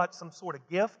 if you got some sort of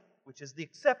gift, which is the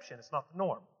exception, it's not the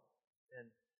norm, then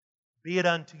be it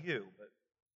unto you. But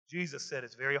Jesus said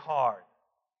it's very hard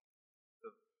to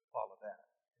follow that.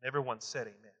 And everyone said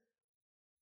amen.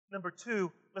 Number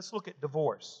 2, let's look at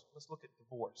divorce. Let's look at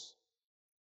divorce.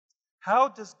 How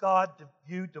does God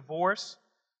view divorce?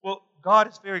 Well, God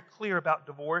is very clear about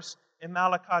divorce. In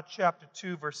Malachi chapter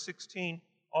 2, verse 16,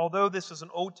 although this is an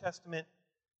Old Testament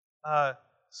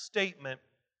statement,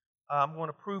 I'm going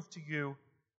to prove to you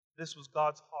this was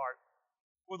God's heart.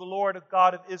 For the Lord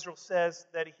God of Israel says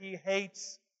that He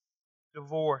hates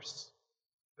divorce.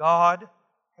 God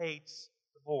hates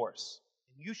divorce.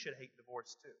 And you should hate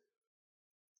divorce too.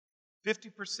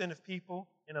 50% of people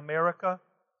in America,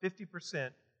 50%,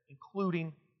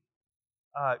 including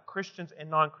Christians and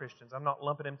non-Christians, I'm not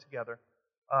lumping them together,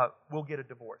 will get a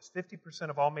divorce. 50%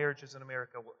 of all marriages in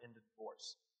America will end in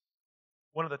divorce.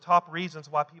 One of the top reasons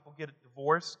why people get a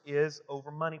divorce is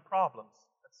over money problems.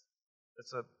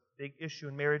 That's a big issue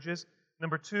in marriages.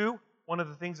 Number 2, one of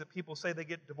the things that people say they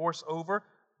get divorced over,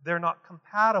 they're not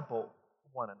compatible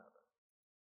with one another.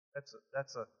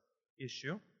 That's a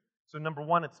issue. So number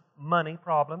 1, it's money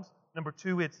problems. Number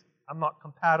 2, it's I'm not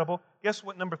compatible. Guess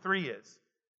what number 3 is?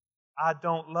 I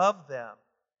don't love them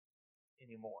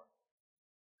anymore.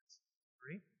 That's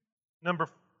 3. Number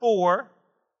 4,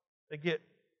 they get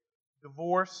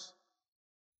divorce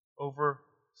over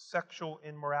sexual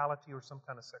immorality or some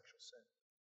kind of sexual sin.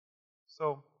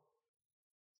 So,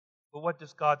 but what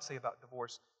does God say about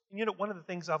divorce? And one of the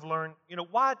things I've learned,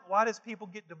 why does people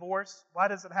get divorced? Why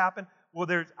does it happen? Well,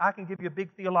 I can give you a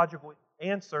big theological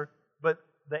answer, but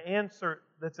the answer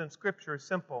that's in Scripture is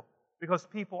simple. Because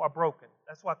people are broken.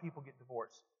 That's why people get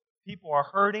divorced. People are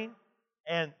hurting,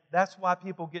 and that's why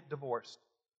people get divorced.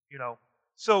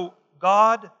 So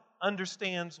God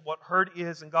understands what hurt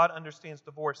is, and God understands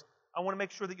divorce. I want to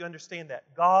make sure that you understand that.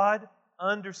 God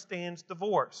understands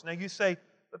divorce. Now you say,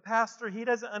 but Pastor, He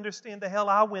doesn't understand the hell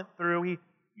I went through.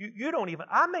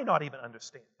 I may not even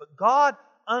understand. But God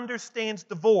understands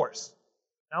divorce.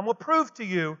 Now I'm going to prove to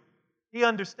you He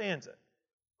understands it.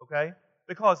 Okay?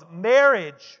 Because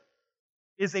marriage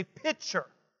is a picture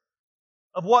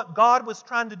of what God was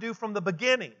trying to do from the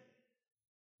beginning.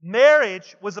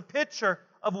 Marriage was a picture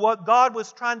of what God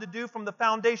was trying to do from the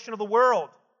foundation of the world.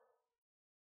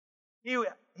 He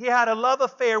had a love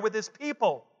affair with His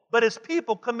people, but His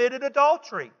people committed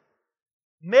adultery.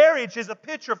 Marriage is a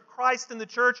picture of Christ and the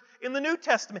church in the New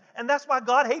Testament, and that's why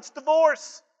God hates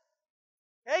divorce.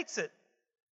 He hates it.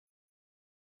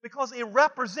 Because it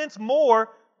represents more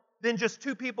than just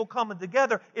two people coming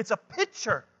together. It's a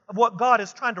picture of what God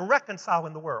is trying to reconcile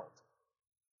in the world.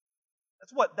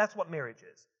 That's what marriage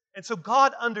is. And so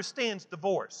God understands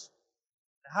divorce.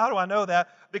 How do I know that?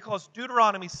 Because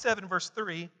Deuteronomy 7 verse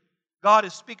 3, God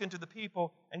is speaking to the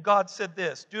people, and God said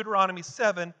this, Deuteronomy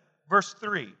 7 verse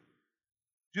 3.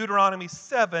 Deuteronomy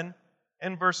 7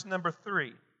 and verse number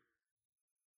 3.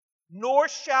 Nor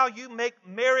shall you make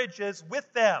marriages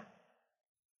with them.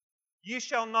 Ye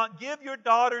shall not give your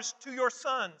daughters to your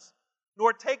sons,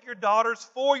 nor take your daughters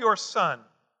for your son.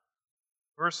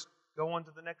 Go on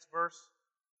to the next verse.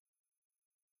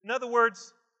 In other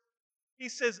words, he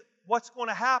says, what's going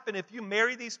to happen if you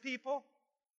marry these people?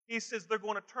 He says they're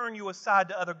going to turn you aside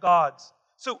to other gods.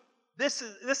 So this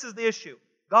is the issue.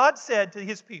 God said to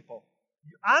His people,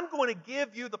 I'm going to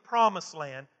give you the promised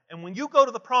land, and when you go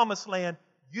to the promised land,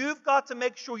 you've got to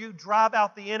make sure you drive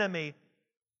out the enemy,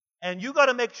 and you've got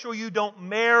to make sure you don't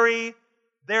marry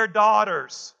their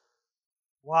daughters.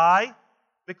 Why?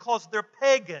 Because they're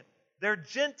pagan. They're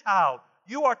Gentile.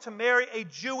 You are to marry a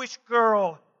Jewish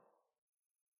girl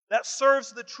that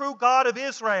serves the true God of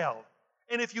Israel.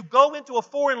 And if you go into a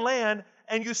foreign land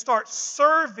and you start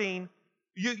serving,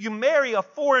 you marry a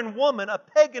foreign woman, a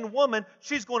pagan woman,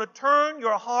 she's going to turn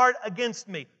your heart against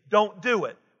me. Don't do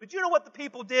it. But you know what the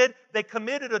people did? They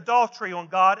committed adultery on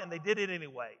God, and they did it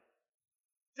anyway.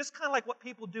 Just kind of like what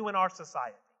people do in our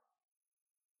society.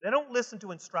 They don't listen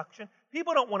to instruction.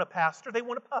 People don't want a pastor. They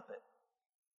want a puppet.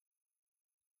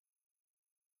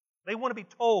 They want to be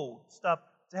told stuff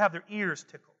to have their ears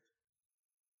tickled.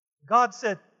 God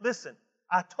said, listen,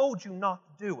 I told you not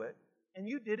to do it, and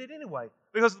you did it anyway.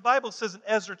 Because the Bible says in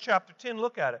Ezra chapter 10,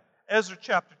 look at it. Ezra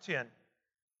chapter 10.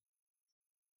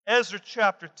 Ezra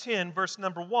chapter 10, verse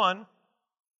number 1.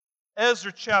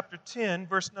 Ezra chapter 10,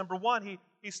 verse number 1,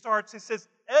 he says,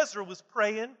 Ezra was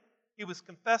praying, he was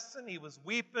confessing, he was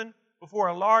weeping before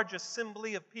a large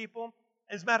assembly of people.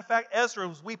 As a matter of fact, Ezra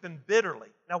was weeping bitterly.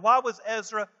 Now, why was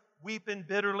Ezra weeping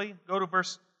bitterly? Go to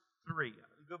verse 3.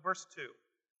 Go to verse 2.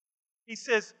 He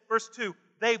says, verse 2,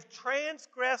 they've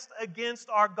transgressed against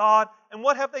our God. And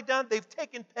what have they done? They've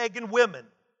taken pagan women.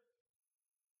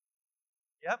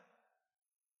 Yep.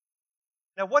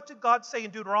 Now, what did God say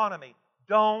in Deuteronomy?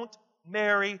 Don't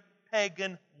marry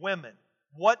pagan women.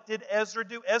 What did Ezra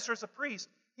do? Ezra's a priest.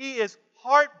 He is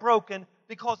heartbroken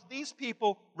because these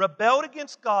people rebelled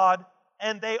against God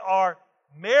and they are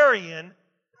marrying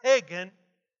pagan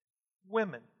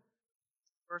women.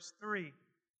 Verse 3.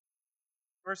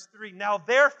 Verse 3. Now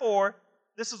therefore,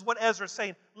 this is what Ezra is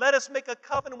saying, let us make a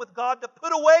covenant with God to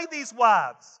put away these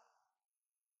wives.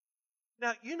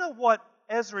 Now, you know what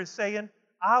Ezra is saying?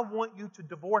 I want you to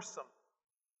divorce them.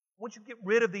 I want you to get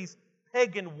rid of these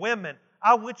pagan women.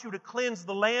 I want you to cleanse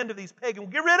the land of these pagan.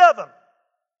 Get rid of them.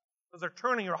 Because they're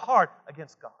turning your heart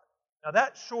against God. Now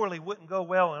that surely wouldn't go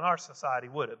well in our society,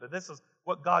 would it? But this is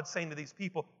what God's saying to these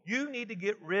people. You need to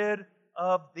get rid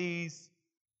of these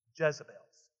Jezebels.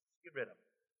 Get rid of them.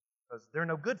 Because they're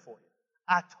no good for you.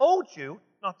 I told you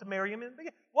not to marry them in the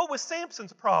beginning. What was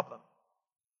Samson's problem?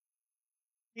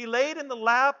 He laid in the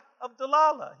lap of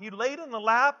Delilah. He laid in the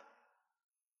lap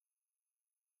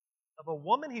of a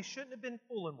woman he shouldn't have been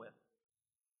fooling with.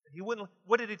 He wouldn't.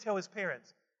 What did he tell his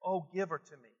parents? Oh, give her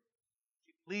to me.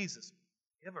 She pleases me.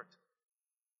 Give her to me.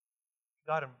 He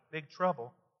got in big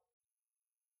trouble.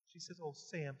 She says, oh,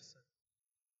 Samson.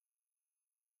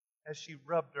 As she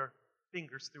rubbed her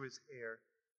fingers through his hair,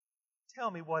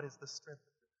 tell me what is the strength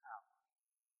of your power.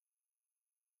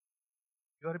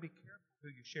 You ought to be careful who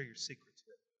you share your secrets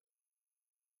with.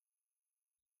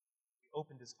 He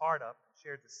opened his heart up and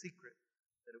shared the secret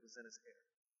that it was in his hair.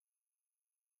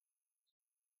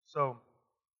 So,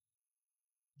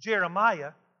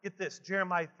 Jeremiah, get this,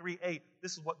 Jeremiah 3:8,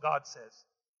 this is what God says.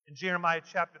 In Jeremiah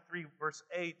chapter 3, verse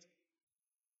 8,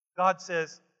 God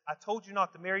says, I told you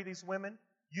not to marry these women.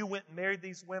 You went and married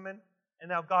these women. And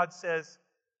now God says,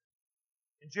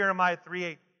 in Jeremiah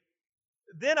 3:8,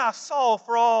 then I saw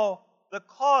for all the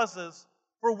causes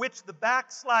for which the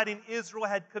backsliding Israel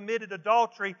had committed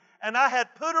adultery, and I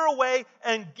had put her away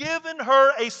and given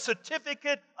her a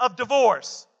certificate of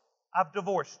divorce. I've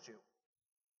divorced you.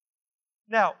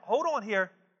 Now, hold on here.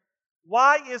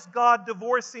 Why is God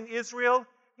divorcing Israel?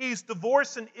 He's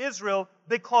divorcing Israel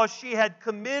because she had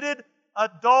committed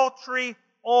adultery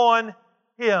on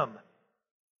him.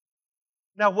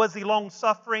 Now, was he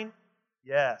long-suffering?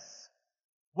 Yes.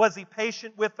 Was he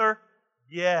patient with her?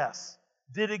 Yes.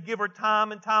 Did he give her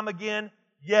time and time again?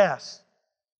 Yes.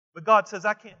 But God says,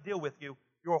 I can't deal with you.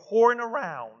 You're whoring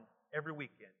around every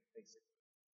weekend, basically.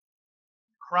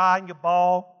 You cry and you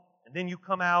bawl, and then you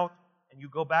come out, and you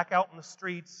go back out in the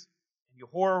streets, and you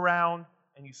whore around,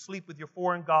 and you sleep with your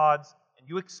foreign gods, and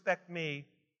you expect me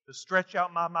to stretch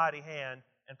out my mighty hand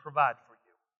and provide for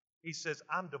you. He says,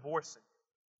 I'm divorcing you.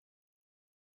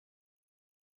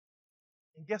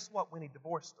 And guess what? When he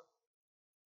divorced her,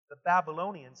 the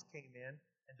Babylonians came in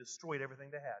and destroyed everything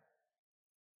they had.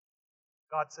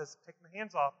 God says, take my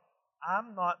hands off.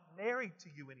 I'm not married to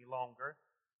you any longer.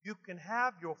 You can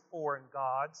have your foreign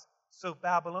gods. So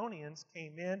Babylonians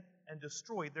came in and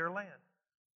destroyed their land.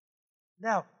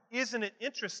 Now, isn't it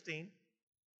interesting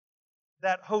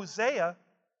that Hosea,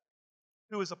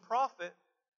 who is a prophet,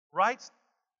 writes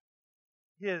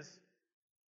his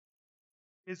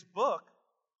book,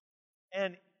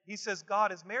 and he says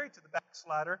God is married to the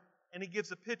backslider, and he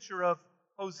gives a picture of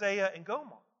Hosea and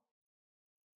Gomer.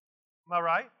 Am I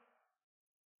right?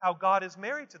 How God is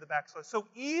married to the backslider. So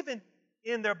even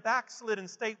in their backslidden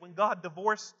state, when God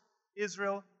divorced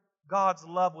Israel, God's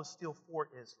love was still for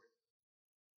Israel.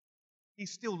 He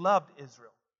still loved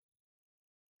Israel.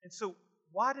 And so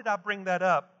why did I bring that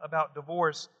up about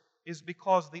divorce? Is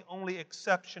because the only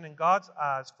exception in God's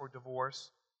eyes for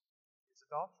divorce is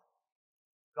adultery.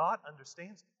 God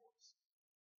understands divorce,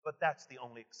 but that's the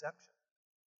only exception.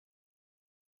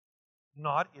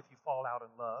 Not if you fall out in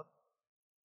love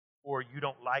or you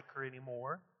don't like her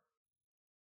anymore.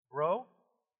 Bro,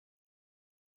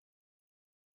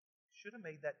 you should have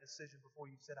made that decision before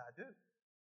you said, I do.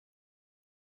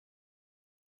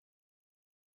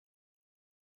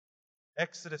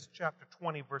 Exodus chapter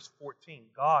 20, verse 14.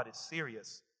 God is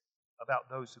serious about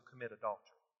those who commit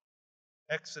adultery.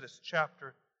 Exodus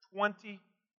chapter 20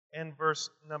 and verse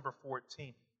number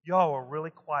 14. Y'all are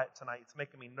really quiet tonight. It's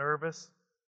making me nervous.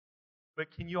 But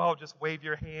can you all just wave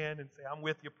your hand and say, I'm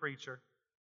with you, preacher?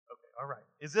 Okay, all right.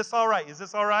 Is this all right? Is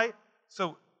this all right?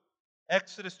 So,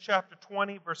 Exodus chapter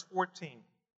 20, verse 14.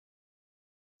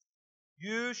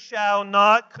 You shall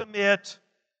not commit.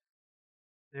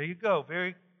 There you go.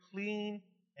 Very clean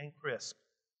and crisp.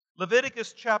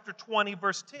 Leviticus chapter 20,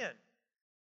 verse 10.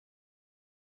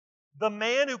 The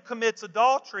man who commits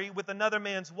adultery with another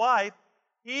man's wife,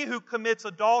 he who commits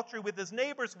adultery with his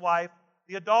neighbor's wife,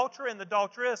 the adulterer and the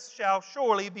adulteress shall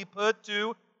surely be put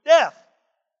to death.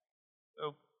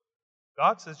 So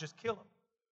God says just kill him.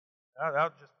 That'll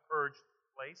just purge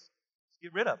the place. Just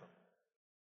get rid of him.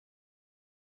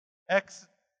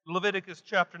 Leviticus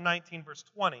chapter 19, verse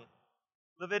 20.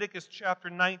 Leviticus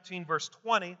chapter 19, verse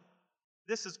 20.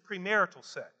 This is premarital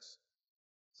sex.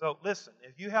 So listen,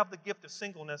 if you have the gift of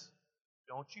singleness,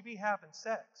 don't you be having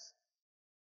sex.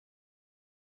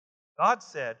 God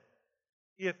said,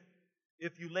 if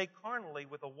you lay carnally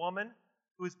with a woman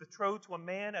who is betrothed to a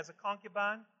man as a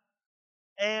concubine,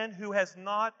 and who has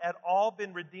not at all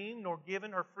been redeemed nor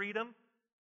given her freedom,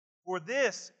 for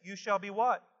this you shall be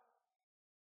what?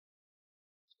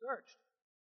 Scourged.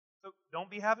 So don't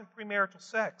be having premarital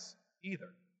sex either.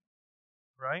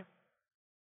 Right?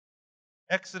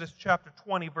 Exodus chapter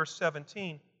 20, verse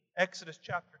 17. Exodus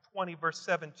chapter 20, verse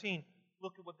 17.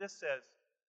 Look at what this says.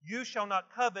 You shall not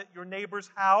covet your neighbor's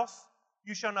house.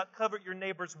 You shall not covet your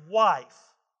neighbor's wife.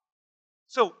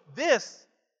 So this,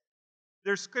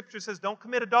 their scripture says, don't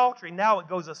commit adultery. Now it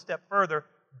goes a step further.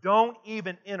 Don't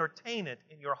even entertain it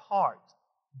in your heart.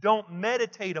 Don't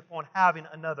meditate upon having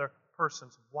another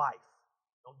person's wife.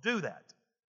 Don't do that.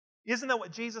 Isn't that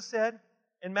what Jesus said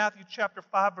in Matthew chapter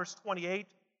 5, verse 28?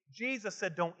 Jesus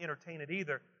said, don't entertain it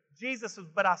either. Jesus says,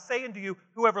 but I say unto you,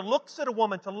 whoever looks at a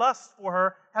woman to lust for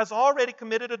her has already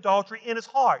committed adultery in his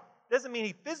heart. Doesn't mean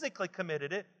he physically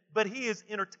committed it, but he is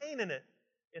entertaining it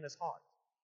in his heart.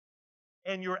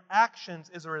 And your actions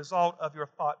is a result of your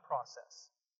thought process.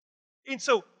 And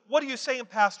so, what are you saying,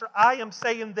 Pastor? I am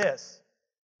saying this,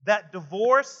 that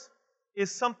divorce is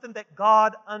something that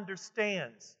God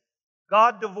understands.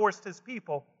 God divorced His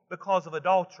people because of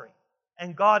adultery.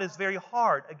 And God is very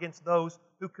hard against those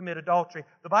who commit adultery.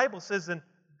 The Bible says in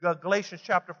Galatians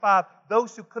chapter 5,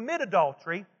 those who commit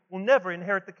adultery will never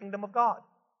inherit the kingdom of God.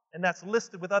 And that's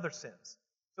listed with other sins.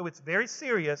 So it's very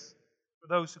serious for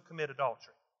those who commit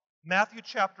adultery. Matthew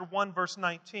chapter 1, verse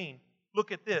 19.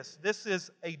 Look at this. This is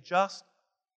a just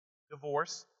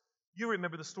divorce. You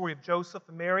remember the story of Joseph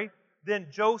and Mary. Then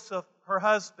Joseph, her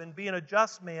husband, being a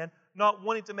just man, not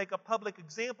wanting to make a public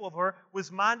example of her,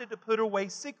 was minded to put her away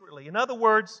secretly. In other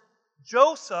words,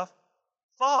 Joseph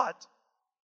thought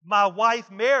my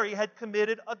wife Mary had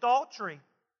committed adultery.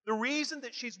 The reason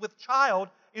that she's with child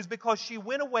is because she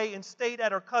went away and stayed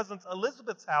at her cousin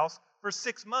Elizabeth's house for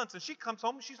 6 months, and she comes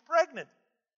home and she's pregnant.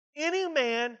 Any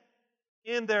man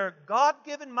in their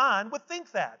God-given mind would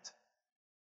think that.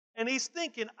 And he's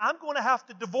thinking, I'm going to have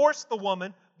to divorce the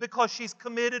woman because she's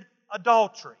committed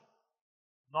adultery.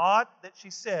 Not that she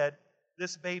said,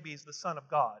 this baby is the Son of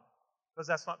God, because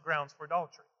that's not grounds for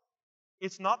adultery.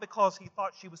 It's not because he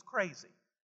thought she was crazy.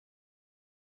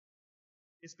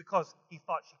 It's because he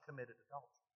thought she committed adultery.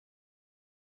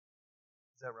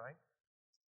 Is that right?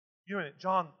 You know,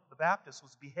 John the Baptist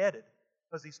was beheaded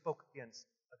because he spoke against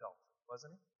adultery,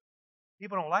 wasn't he?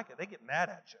 People don't like it. They get mad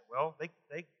at you. Well,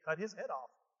 they cut his head off.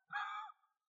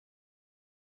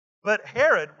 But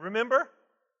Herod, remember,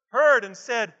 heard and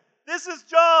said, this is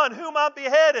John whom I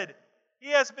beheaded. He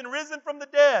has been risen from the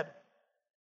dead.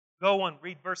 Go on,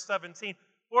 read verse 17.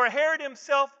 For Herod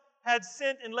himself had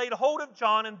sent and laid hold of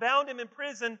John and bound him in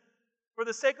prison for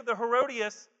the sake of the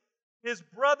Herodias, his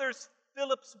brother's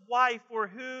Philip's wife, for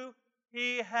who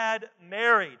he had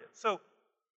married. So,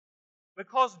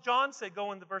 because John said,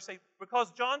 go into verse 8,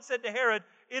 because John said to Herod,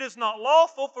 it is not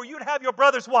lawful for you to have your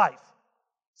brother's wife.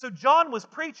 So John was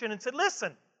preaching and said,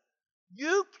 listen,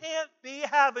 you can't be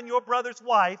having your brother's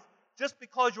wife just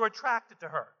because you're attracted to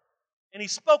her. And he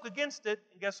spoke against it,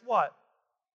 and guess what?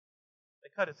 They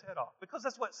cut his head off. Because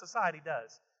that's what society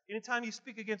does. Anytime you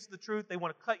speak against the truth, they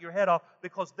want to cut your head off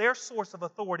because their source of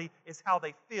authority is how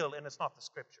they feel, and it's not the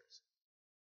Scriptures.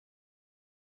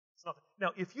 It's not.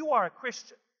 Now, if you are a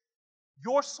Christian,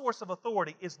 your source of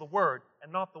authority is the Word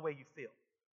and not the way you feel.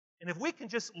 And if we can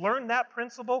just learn that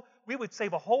principle, we would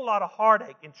save a whole lot of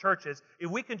heartache in churches if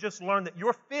we can just learn that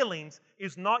your feelings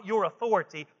is not your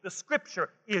authority, the Scripture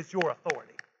is your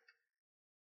authority.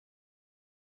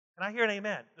 Can I hear an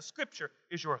amen? The Scripture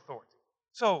is your authority.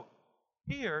 So,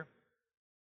 here,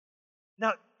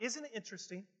 now, isn't it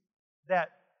interesting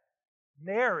that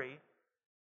Mary,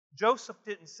 Joseph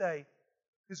didn't say,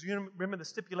 because you remember the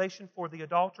stipulation for the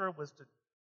adulterer was to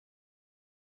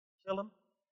kill him?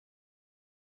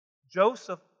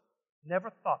 Joseph never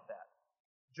thought that.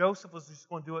 Joseph was just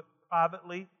going to do it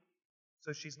privately,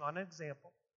 so she's not an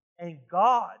example. And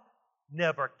God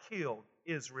never killed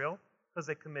Israel because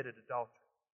they committed adultery.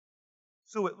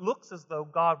 So it looks as though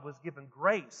God was given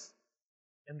grace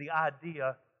in the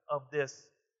idea of this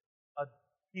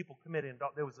people committing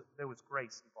adultery. There was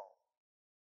grace involved.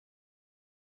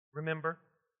 Remember,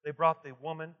 they brought the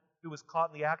woman who was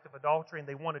caught in the act of adultery and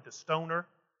they wanted to stone her.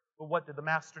 But what did the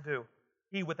master do?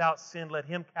 He without sin let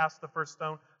him cast the first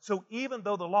stone. So even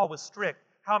though the law was strict,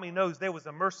 how many knows there was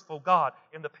a merciful God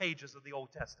in the pages of the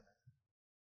Old Testament?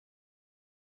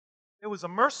 There was a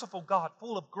merciful God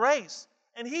full of grace.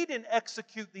 And He didn't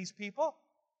execute these people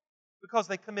because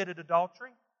they committed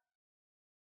adultery.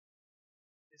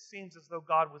 It seems as though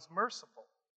God was merciful.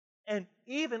 And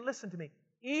even, listen to me,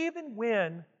 even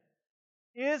when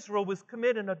Israel was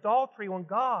committing adultery on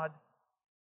God,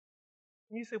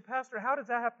 and you say, Pastor, how does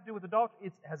that have to do with adultery?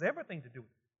 It has everything to do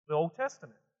with the Old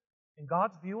Testament. And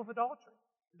God's view of adultery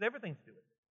has everything to do with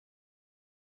it.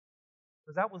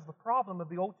 Because that was the problem of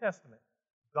the Old Testament.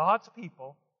 God's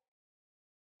people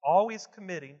always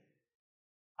committing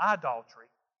idolatry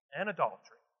and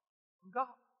adultery from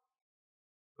God.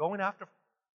 Going after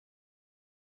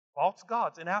false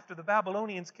gods. And after the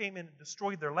Babylonians came in and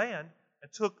destroyed their land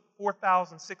and took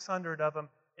 4,600 of them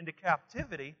into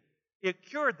captivity, it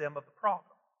cured them of the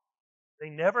problem. They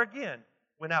never again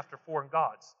went after foreign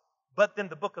gods. But then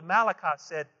the book of Malachi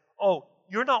said, oh,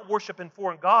 you're not worshiping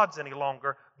foreign gods any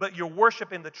longer, but you're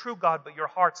worshiping the true God, but your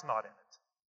heart's not in it.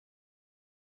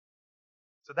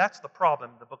 So that's the problem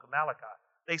in the book of Malachi.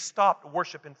 They stopped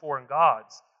worshiping foreign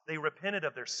gods. They repented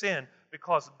of their sin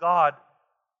because God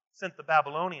sent the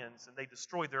Babylonians and they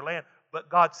destroyed their land. But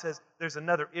God says there's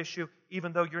another issue.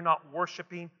 Even though you're not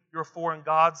worshiping your foreign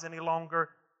gods any longer,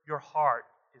 your heart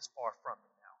is far from me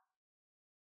now.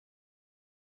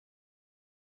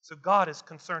 So God is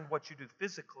concerned what you do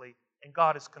physically, and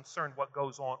God is concerned what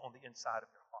goes on the inside of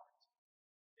your heart.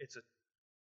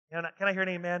 Can I hear an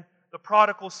amen? The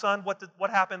prodigal son, what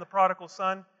happened to the prodigal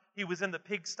son? He was in the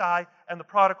pigsty, and the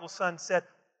prodigal son said,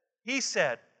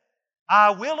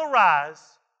 I will arise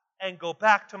and go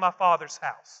back to my father's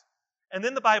house. And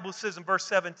then the Bible says in verse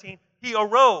 17, he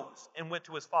arose and went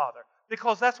to his father.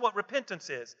 Because that's what repentance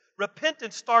is.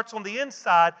 Repentance starts on the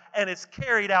inside and it's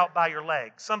carried out by your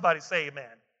legs. Somebody say amen.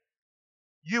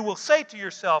 You will say to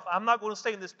yourself, I'm not going to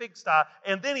stay in this pigsty.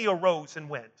 And then he arose and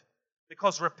went.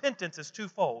 Because repentance is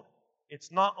twofold.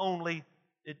 It's not only,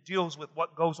 it deals with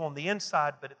what goes on the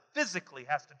inside, but it physically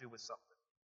has to do with something.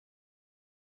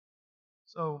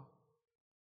 So,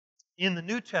 in the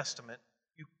New Testament,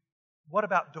 what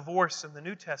about divorce in the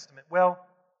New Testament? Well,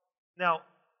 now,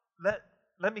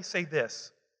 let me say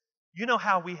this. You know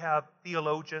how we have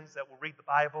theologians that will read the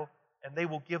Bible and they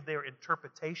will give their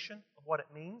interpretation of what it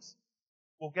means?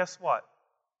 Well, guess what?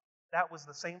 That was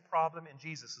the same problem in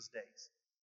Jesus' days.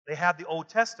 They had the Old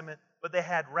Testament, but they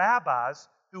had rabbis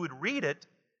who would read it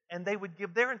and they would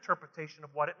give their interpretation of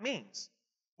what it means.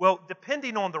 Well,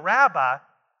 depending on the rabbi,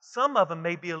 some of them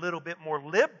may be a little bit more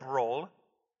liberal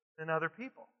than other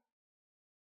people.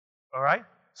 All right?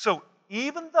 So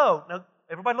even though, now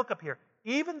everybody look up here,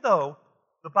 even though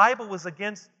the Bible was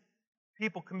against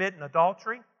people committing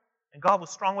adultery and God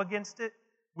was strong against it,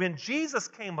 when Jesus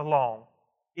came along,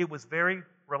 it was very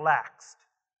relaxed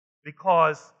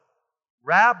because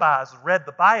rabbis read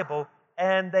the Bible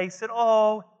and they said,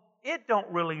 oh, it don't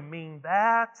really mean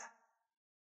that.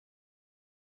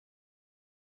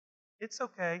 It's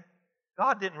okay.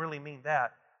 God didn't really mean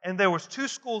that. And there was two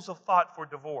schools of thought for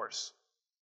divorce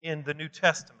in the New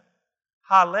Testament.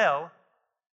 Hillel,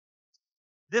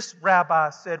 this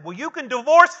rabbi said, well, you can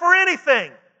divorce for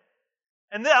anything.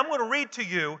 And then I'm going to read to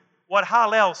you what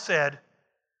Hillel said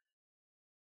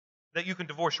that you can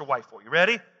divorce your wife for. You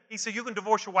ready? He said you can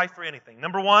divorce your wife for anything.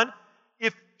 Number one,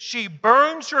 if she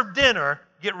burns your dinner,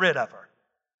 get rid of her.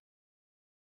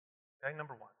 Okay,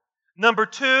 number one. Number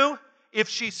two, if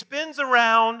she spins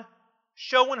around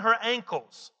showing her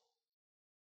ankles,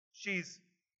 she's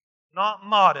not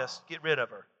modest, get rid of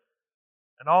her.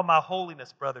 And all my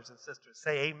holiness brothers and sisters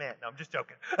say amen. No, I'm just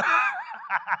joking.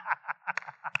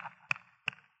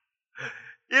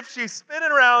 If she's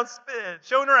spinning around,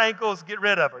 showing her ankles, get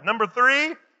rid of her. Number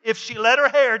three, if she let her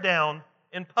hair down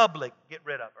in public, get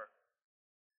rid of her.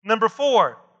 Number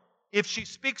four, if she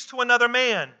speaks to another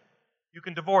man, you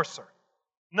can divorce her.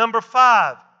 Number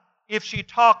five, if she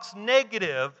talks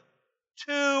negative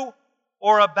to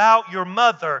or about your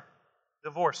mother,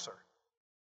 divorce her.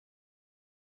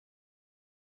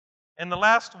 And the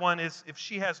last one is if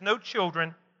she has no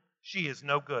children, she is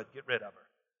no good. Get rid of her.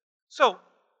 So,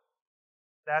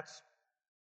 that's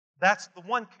the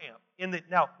one camp.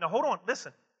 Now hold on,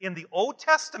 listen. In the Old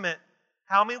Testament,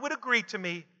 how many would agree to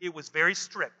me it was very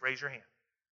strict? Raise your hand.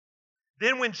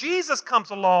 Then when Jesus comes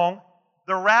along,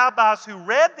 the rabbis who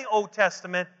read the Old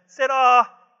Testament said, oh,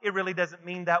 it really doesn't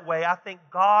mean that way. I think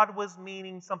God was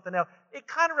meaning something else. It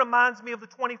kind of reminds me of the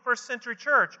 21st century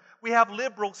church. We have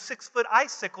liberal 6-foot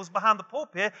icicles behind the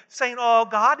pulpit saying, oh,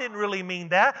 God didn't really mean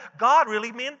that. God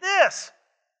really meant this.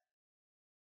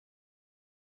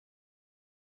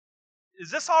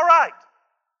 Is this all right?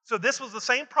 So this was the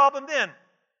same problem then.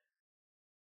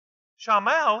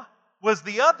 Shammai was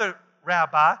the other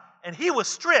rabbi, and he was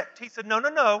strict. He said,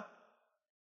 no.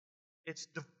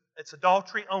 It's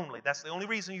adultery only. That's the only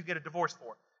reason you get a divorce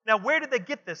for. Now, where did they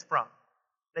get this from?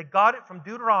 They got it from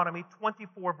Deuteronomy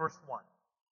 24, verse 1.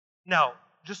 Now,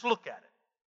 just look at it.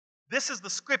 This is the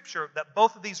scripture that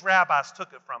both of these rabbis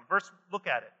took it from. Look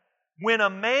at it. When a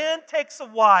man takes a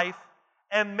wife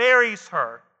and marries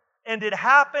her, and it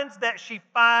happens that she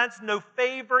finds no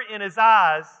favor in his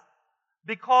eyes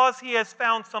because he has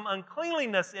found some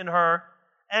uncleanliness in her,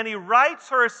 and he writes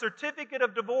her a certificate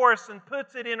of divorce and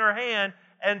puts it in her hand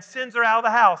and sends her out of the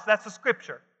house. That's the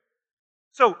scripture.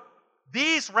 So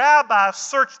these rabbis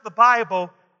searched the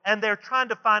Bible, and they're trying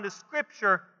to find a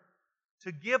scripture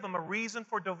to give them a reason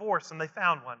for divorce, and they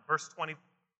found one.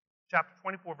 Chapter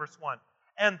 24, verse 1.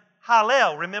 And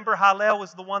Hillel, remember Hillel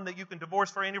was the one that you can divorce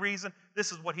for any reason?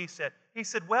 This is what he said. He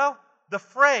said, well, the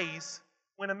phrase,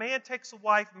 when a man takes a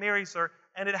wife, marries her,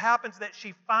 and it happens that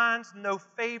she finds no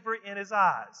favor in his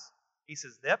eyes. He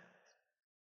says, yep.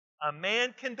 A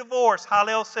man can divorce.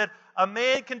 Hillel said, a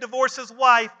man can divorce his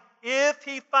wife if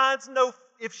she finds no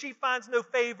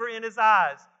favor in his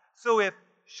eyes. So if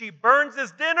she burns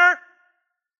his dinner,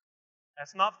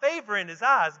 that's not favor in his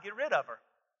eyes. Get rid of her.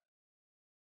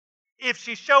 If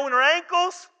she's showing her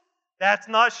ankles, that's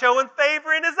not showing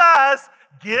favor in his eyes.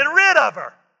 Get rid of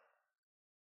her.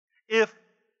 If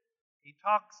he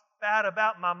talks bad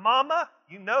about my mama,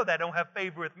 you know that don't have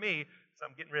favor with me, so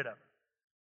I'm getting rid of her.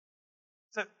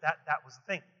 So that was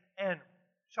the thing. And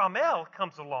Shammai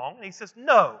comes along and he says,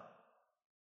 no.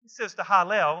 He says to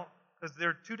Hillel, because there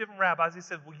are two different rabbis, he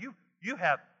said, well, you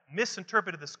have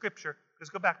misinterpreted the scripture. Let's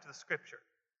go back to the scripture.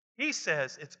 He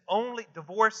says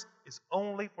divorce is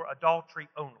only for adultery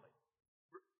only.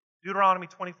 Deuteronomy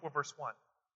 24, verse 1.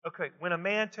 Okay, when a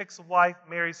man takes a wife,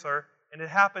 marries her, and it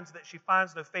happens that she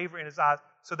finds no favor in his eyes,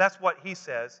 so that's what he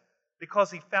says,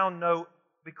 because he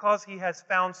has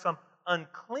found some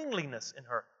uncleanliness in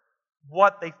her.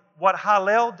 What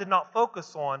Hillel did not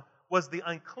focus on was the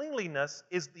uncleanliness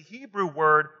is the Hebrew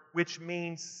word which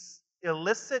means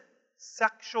illicit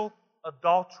sexual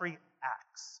adultery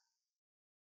acts.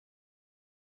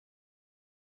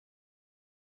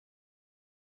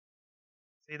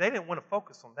 See, they didn't want to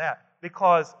focus on that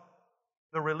because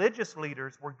the religious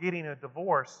leaders were getting a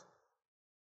divorce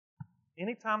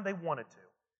anytime they wanted to.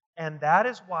 And that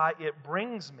is why it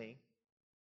brings me.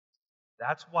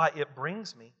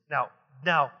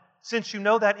 Now, since you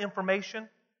know that information,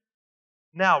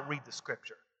 now read the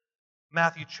scripture.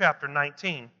 Matthew chapter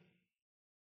 19,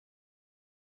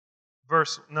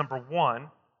 verse number 1.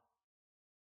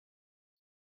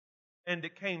 And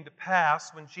it came to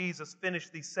pass when Jesus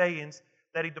finished these sayings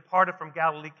that he departed from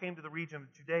Galilee, came to the region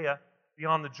of Judea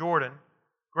beyond the Jordan.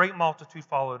 Great multitude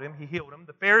followed him. He healed them.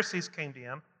 The Pharisees came to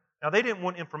him. Now, they didn't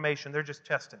want information. They're just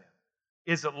testing him.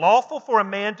 Is it lawful for a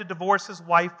man to divorce his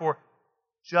wife for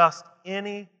just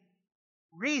any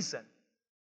reason?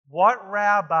 What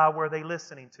rabbi were they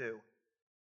listening to?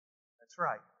 That's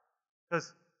right.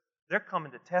 Because they're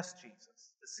coming to test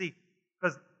Jesus to see.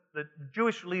 Because the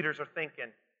Jewish leaders are thinking,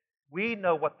 we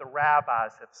know what the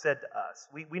rabbis have said to us.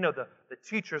 We know the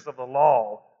teachers of the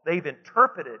law. They've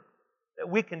interpreted that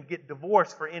we can get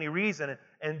divorced for any reason.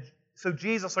 And so,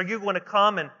 Jesus, are you going to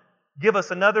come and give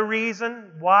us another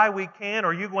reason why we can, or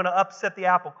are you going to upset the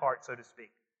apple cart, so to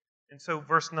speak? And so,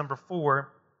 verse number 4.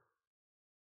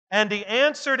 And he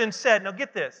answered and said, now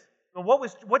get this.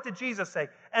 What did Jesus say?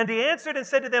 And he answered and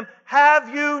said to them,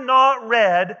 have you not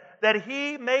read that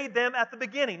he made them at the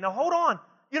beginning? Now hold on.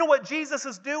 You know what Jesus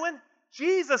is doing?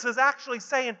 Jesus is actually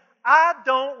saying, I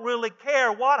don't really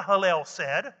care what Hillel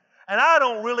said, and I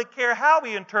don't really care how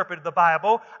he interpreted the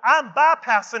Bible. I'm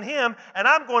bypassing him, and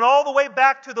I'm going all the way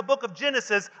back to the book of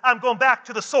Genesis. I'm going back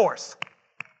to the source.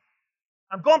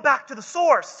 I'm going back to the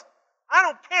source. I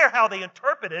don't care how they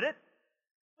interpreted it.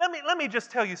 Let me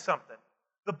just tell you something.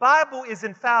 The Bible is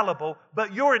infallible,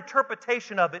 but your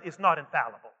interpretation of it is not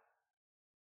infallible.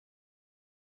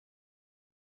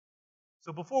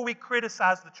 So before we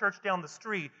criticize the church down the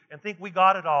street and think we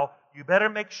got it all, you better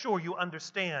make sure you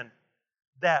understand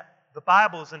that the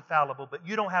Bible is infallible, but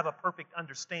you don't have a perfect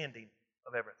understanding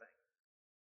of everything.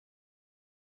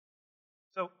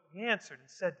 So he answered and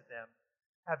said to them,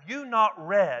 have you not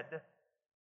read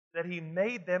that He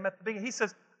made them at the beginning. He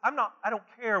says, I don't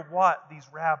care what these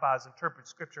rabbis interpret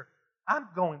Scripture.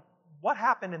 What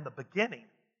happened in the beginning?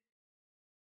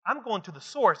 I'm going to the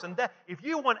source. And that if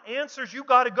you want answers, you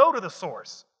got to go to the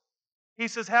source. He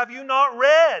says, have you not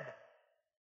read?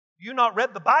 You not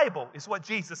read the Bible, is what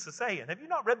Jesus is saying. Have you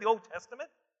not read the Old Testament?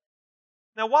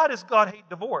 Now, why does God hate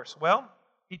divorce? Well,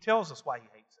 He tells us why He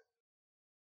hates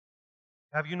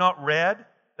it. Have you not read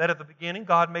that at the beginning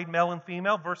God made male and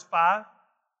female? Verse 5.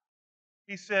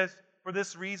 He says, for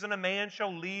this reason a man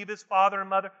shall leave his father and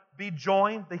mother, be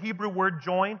joined. The Hebrew word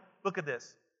join, look at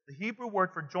this. The Hebrew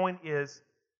word for join is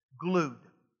glued.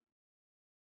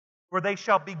 For they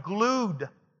shall be glued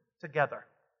together.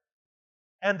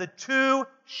 And the two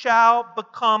shall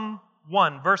become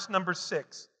one. Verse number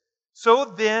 6. So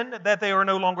then that they are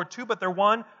no longer two, but they're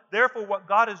one. Therefore, what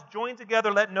God has joined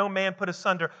together, let no man put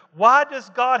asunder. Why does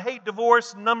God hate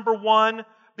divorce? Number one,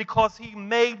 because He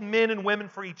made men and women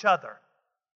for each other.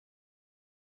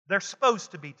 They're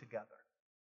supposed to be together.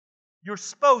 You're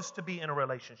supposed to be in a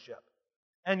relationship.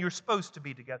 And you're supposed to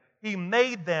be together. He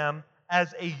made them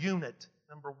as a unit,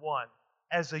 number one,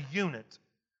 as a unit.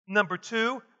 Number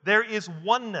two, there is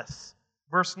oneness.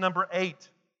 Verse number 8.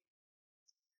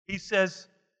 He says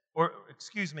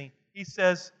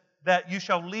that you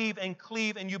shall leave and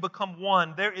cleave and you become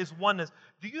one. There is oneness.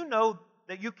 Do you know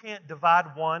that you can't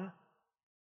divide one?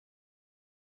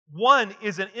 One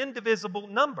is an indivisible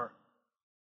number.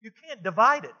 You can't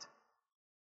divide it.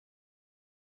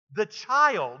 The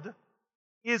child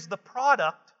is the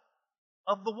product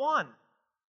of the one.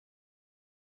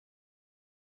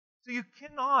 So you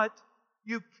cannot.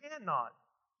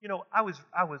 I was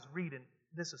reading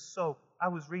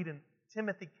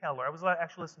Timothy Keller. I was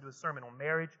actually listening to a sermon on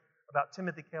marriage about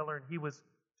Timothy Keller, and he was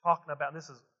talking about, this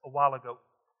is a while ago,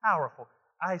 powerful.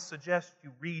 I suggest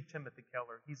you read Timothy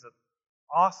Keller. He's an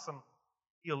awesome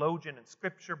theologian, and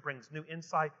Scripture brings new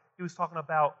insight. He was talking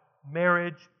about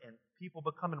marriage and people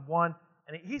becoming one,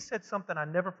 and he said something I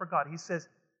never forgot.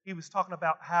 He was talking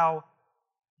about how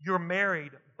you're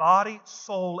married body,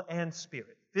 soul, and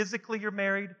spirit. Physically, you're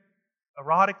married.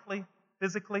 Erotically,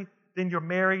 physically. Then you're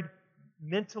married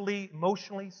mentally,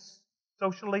 emotionally,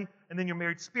 socially. And then you're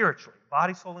married spiritually.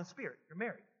 Body, soul, and spirit. You're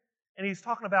married. And he's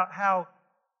talking about how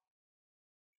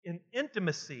in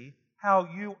intimacy, how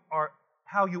you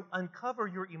uncover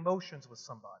your emotions with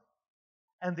somebody.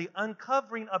 And the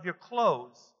uncovering of your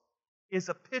clothes is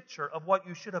a picture of what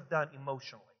you should have done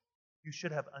emotionally. You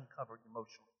should have uncovered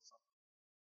emotionally something.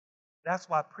 That's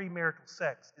why premarital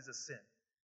sex is a sin.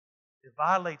 It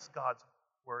violates God's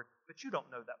word, but you don't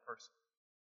know that person.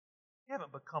 You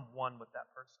haven't become one with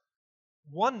that person.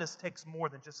 Oneness takes more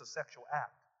than just a sexual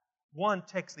act. One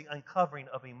takes the uncovering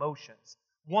of emotions.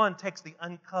 One takes the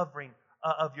uncovering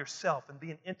of yourself and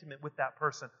being intimate with that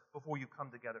person before you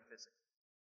come together physically.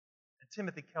 And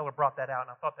Timothy Keller brought that out, and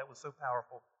I thought that was so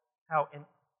powerful.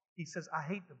 He says, I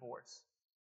hate divorce.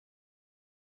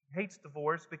 He hates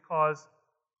divorce because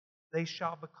they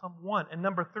shall become one. And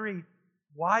number 3,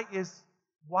 why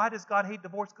does God hate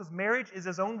divorce? Because marriage is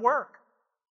His own work.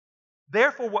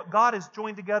 Therefore, what God has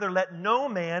joined together, let no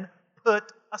man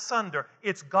put asunder.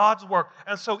 It's God's work.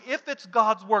 And so if it's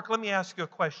God's work, let me ask you a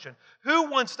question. Who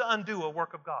wants to undo a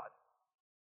work of God?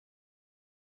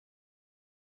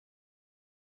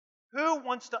 Who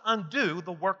wants to undo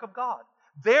the work of God?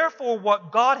 Therefore,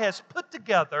 what God has put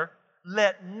together,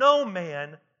 let no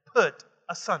man put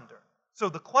asunder. So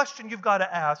the question you've got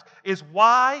to ask is,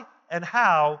 why and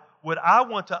how would I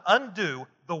want to undo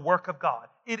the work of God?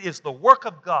 It is the work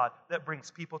of God that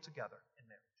brings people together in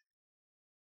marriage.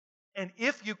 And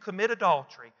if you commit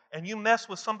adultery and you mess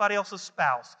with somebody else's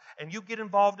spouse and you get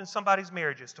involved in somebody's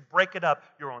marriages to break it up,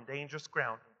 you're on dangerous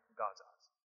ground in God's eyes.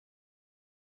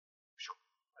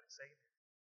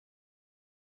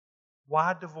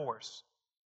 Why divorce?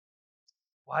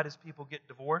 Why does people get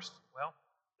divorced? Well,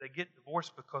 they get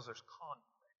divorced because there's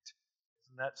conflict.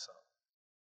 Isn't that so?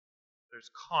 There's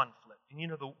conflict. And you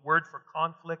know the word for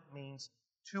conflict means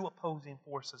two opposing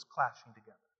forces clashing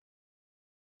together.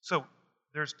 So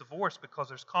there's divorce because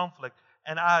there's conflict.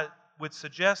 And I would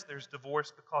suggest there's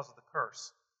divorce because of the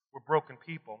curse. We're broken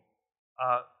people.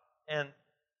 And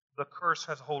the curse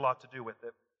has a whole lot to do with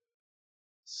it.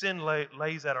 Sin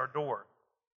lays at our door.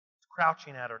 It's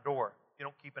crouching at our door. If you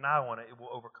don't keep an eye on it, it will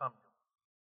overcome you.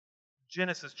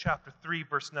 Genesis chapter 3,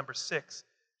 verse number 6.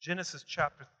 Genesis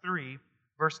chapter 3,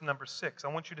 verse number 6. I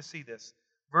want you to see this.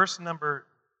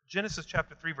 Genesis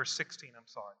chapter 3, verse 16, I'm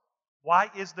sorry. Why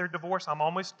is there divorce? I'm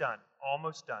almost done.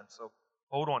 Almost done. So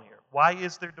hold on here. Why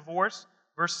is there divorce?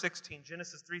 Verse 16,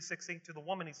 Genesis 3:16, to the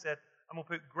woman he said, I'm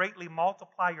going to greatly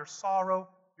multiply your sorrow,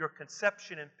 your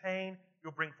conception and pain.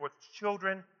 You'll bring forth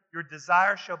children. Your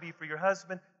desire shall be for your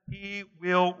husband. He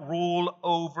will rule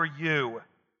over you.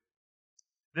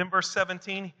 Then verse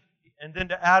 17, and then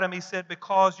to Adam he said,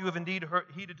 because you have indeed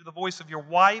heeded to the voice of your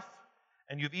wife,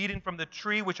 and you've eaten from the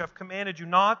tree which I've commanded you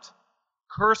not,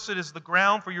 cursed is the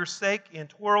ground for your sake. In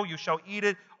toil you shall eat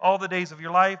it all the days of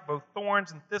your life, both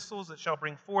thorns and thistles it shall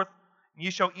bring forth. And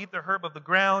you shall eat the herb of the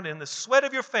ground, and in the sweat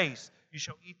of your face you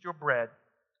shall eat your bread.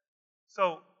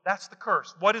 So that's the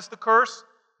curse. What is the curse?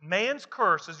 Man's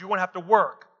curse is you're going to have to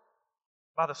work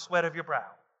by the sweat of your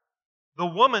brow. The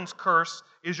woman's curse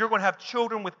is you're going to have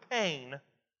children with pain,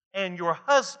 and your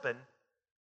husband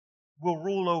will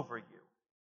rule over you.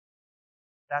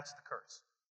 That's the curse.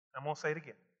 I'm going to say it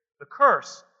again. The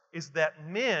curse is that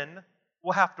men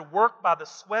will have to work by the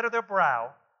sweat of their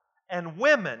brow, and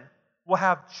women will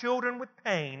have children with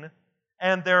pain,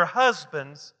 and their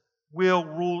husbands will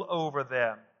rule over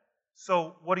them.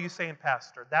 So what are you saying,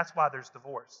 Pastor? That's why there's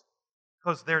divorce.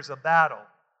 Because there's a battle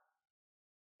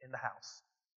in the house.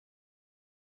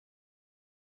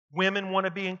 Women want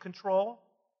to be in control.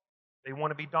 They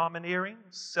want to be domineering,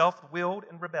 self-willed,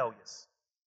 and rebellious.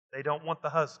 They don't want the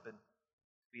husband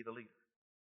to be the leader.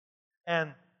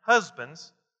 And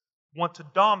husbands want to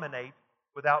dominate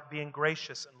without being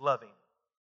gracious and loving.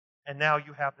 And now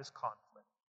you have this conflict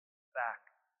back.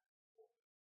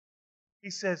 He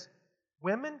says,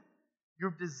 women,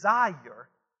 your desire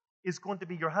is going to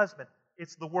be your husband.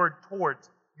 It's the word towards.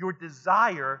 Your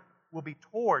desire will be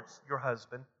towards your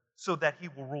husband so that he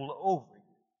will rule over you.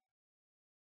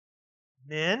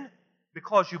 Men,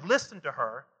 because you've listened to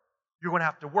her, you're going to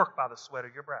have to work by the sweat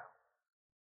of your brow.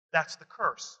 That's the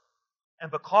curse. And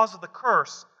because of the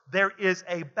curse, there is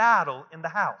a battle in the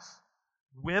house.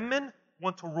 Women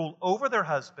want to rule over their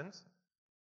husbands.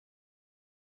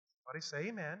 Somebody say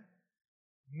amen.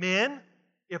 Men,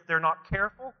 if they're not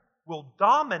careful, will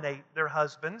dominate their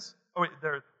husbands, or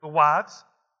the wives,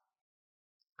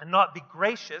 and not be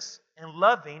gracious and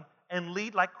loving and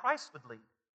lead like Christ would lead.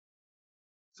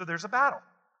 So there's a battle.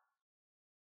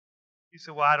 You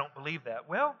say, well, I don't believe that.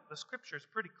 Well, the Scripture is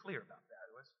pretty clear about that.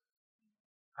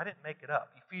 I didn't make it up.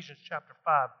 Ephesians chapter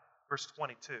 5, verse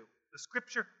 22. The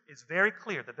Scripture is very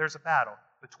clear that there's a battle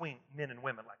between men and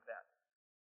women like that.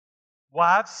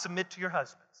 Wives, submit to your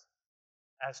husbands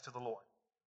as to the Lord.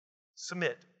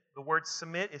 Submit. The word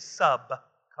submit is sub,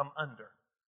 come under.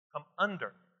 Come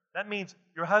under. That means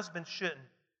your husband shouldn't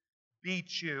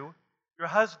beat you. Your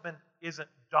husband isn't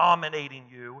dominating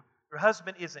you. Your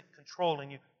husband isn't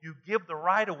controlling you. You give the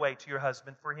right of way to your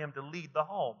husband for him to lead the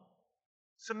home.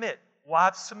 Submit.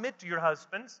 Wives, submit to your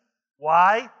husbands.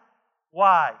 Why?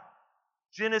 Why?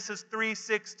 Genesis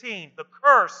 3:16. The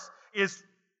curse is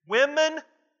women,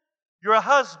 your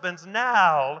husbands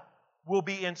now will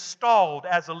be installed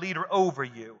as a leader over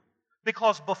you.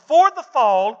 Because before the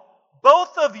fall,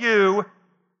 both of you,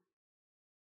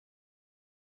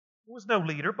 there was no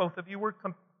leader. Both of you were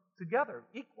together,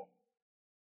 equal.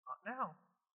 Not now.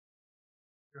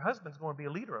 Your husband's going to be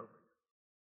a leader over you.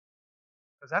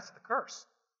 Because that's the curse.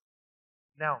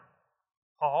 Now,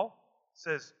 Paul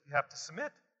says you have to submit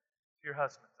to your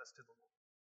husbands as to the Lord.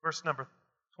 Verse number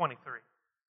 23.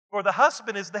 For the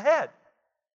husband is the head.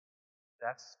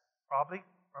 That's probably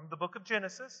from the book of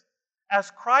Genesis. As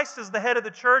Christ is the head of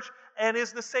the church and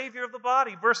is the Savior of the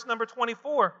body. Verse number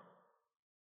 24.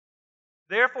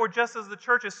 Therefore, just as the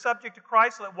church is subject to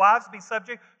Christ, let wives be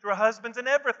subject to her husbands in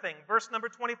everything. Verse number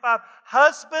 25.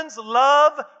 Husbands,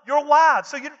 love your wives.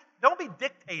 So you don't be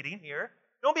dictating here.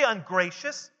 Don't be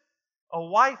ungracious. A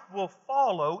wife will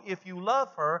follow if you love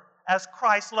her as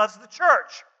Christ loves the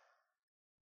church.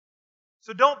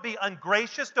 So don't be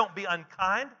ungracious, don't be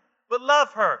unkind, but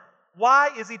love her.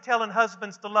 Why is he telling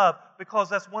husbands to love?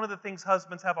 Because that's one of the things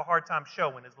husbands have a hard time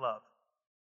showing is love.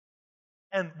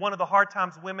 And one of the hard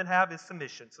times women have is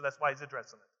submission, so that's why he's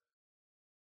addressing it.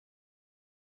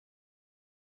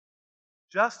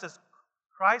 Just as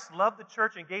Christ loved the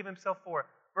church and gave himself for it.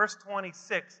 Verse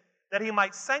 26. That he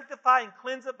might sanctify and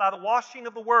cleanse it by the washing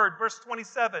of the word. Verse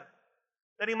 27,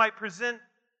 that he might present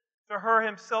to her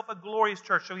himself a glorious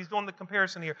church. So he's doing the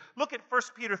comparison here. Look at 1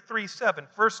 Peter 3:7.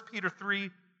 1 Peter 3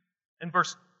 and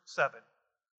verse 7.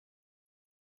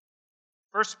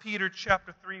 1 Peter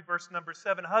chapter 3, verse number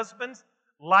 7. Husbands,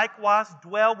 likewise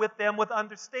dwell with them with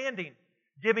understanding,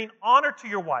 giving honor to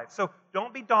your wife. So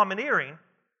don't be domineering.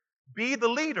 Be the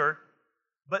leader,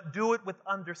 but do it with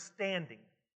understanding.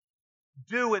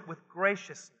 Do it with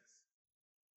graciousness,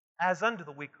 as unto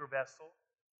the weaker vessel,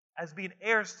 as being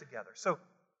heirs together. So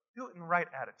do it in right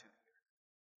attitude here.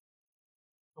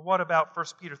 But what about 1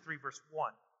 Peter 3, verse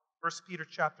 1? 1 Peter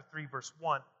chapter 3, verse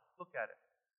 1. Look at it.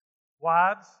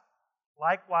 Wives,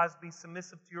 Likewise, be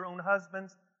submissive to your own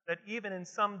husbands, that even in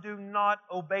some do not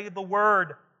obey the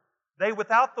word, they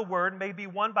without the word may be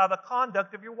won by the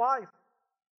conduct of your wife.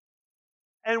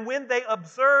 And when they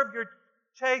observe your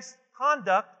chaste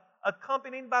conduct,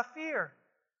 accompanied by fear,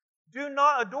 do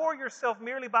not adore yourself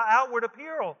merely by outward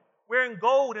apparel, wearing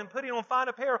gold and putting on fine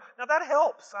apparel. Now that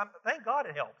helps. Thank God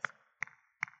it helps.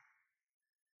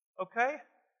 Okay?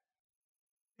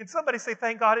 Can somebody say,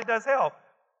 thank God it does help?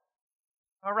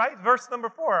 All right, verse number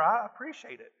 4. I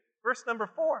appreciate it. Verse number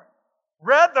 4.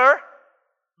 Rather,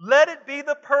 let it be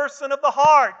the person of the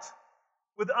heart,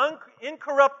 with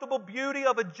incorruptible beauty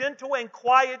of a gentle and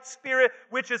quiet spirit,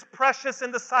 which is precious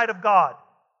in the sight of God.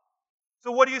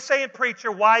 So what are you saying,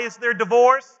 preacher? Why is there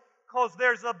divorce? Because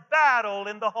there's a battle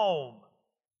in the home.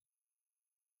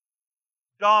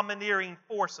 Domineering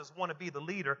forces want to be the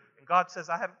leader, and God says,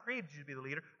 I haven't created you to be the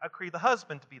leader. I've created the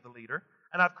husband to be the leader,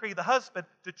 and I've created the husband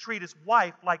to treat his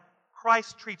wife like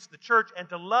Christ treats the church, and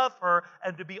to love her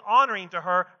and to be honoring to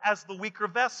her as the weaker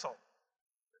vessel.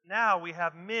 Now we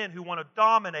have men who want to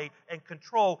dominate and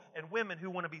control, and women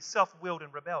who want to be self-willed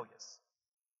and rebellious.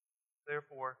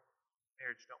 Therefore,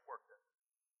 marriage don't work.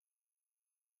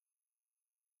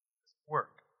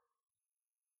 Work.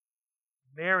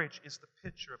 Marriage is the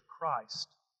picture of Christ,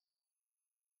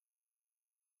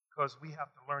 because we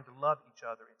have to learn to love each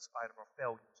other in spite of our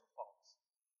failures and faults.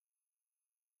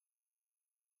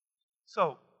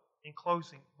 So, in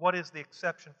closing, what is the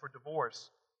exception for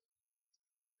divorce?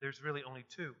 There's really only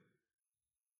two.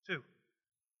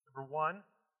 Number one,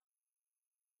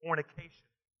 fornication.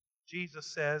 Jesus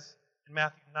says in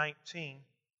Matthew 19,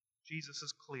 Jesus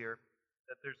is clear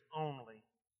that there's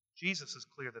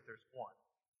one.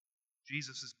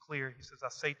 Jesus is clear. He says, I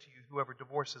say to you, whoever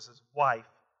divorces his wife,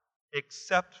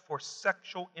 except for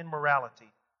sexual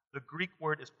immorality. The Greek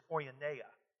word is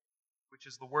porneia, which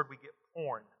is the word we get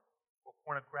porn, or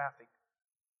pornography.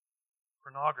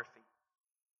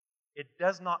 It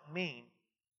does not mean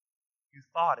you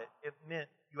thought it. It meant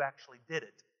you actually did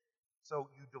it. So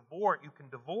you can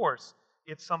divorce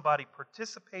if somebody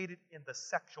participated in the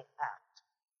sexual act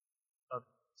of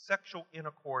sexual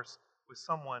intercourse with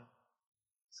someone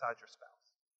besides your spouse.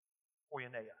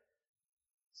 Porneia.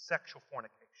 Sexual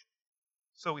fornication.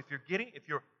 So if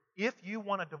you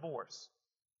want a divorce,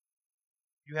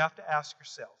 you have to ask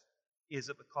yourself, is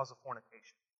it because of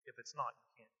fornication? If it's not, you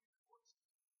can't get divorced.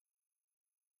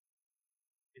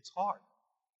 It's hard.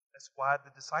 That's why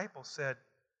the disciples said,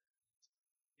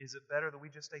 is it better that we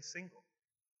just stay single?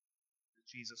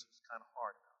 Jesus was kind of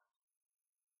hard about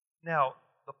it. Now,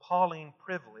 the Pauline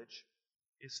privilege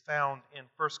is found in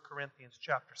 1 Corinthians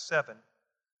chapter 7.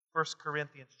 1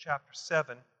 Corinthians chapter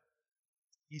 7,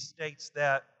 he states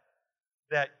that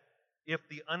if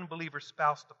the unbeliever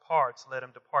spouse departs, let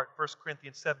him depart. 1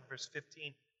 Corinthians 7, verse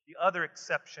 15. The other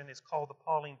exception is called the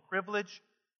Pauline privilege,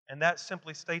 and that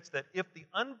simply states that if the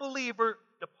unbeliever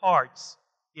departs,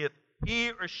 if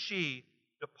he or she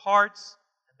departs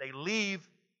and they leave,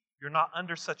 you're not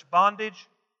under such bondage,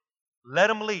 let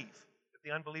them leave. If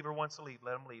the unbeliever wants to leave,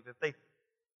 let them leave. If they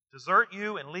desert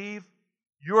you and leave,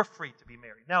 you're free to be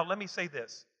married. Now, let me say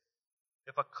this.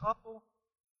 If a couple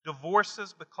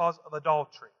divorces because of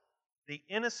adultery, the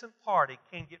innocent party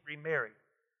can get remarried,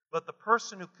 but the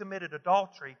person who committed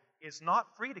adultery is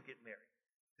not free to get married.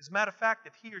 As a matter of fact,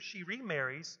 if he or she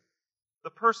remarries, the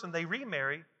person they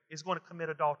remarry is going to commit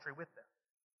adultery with them.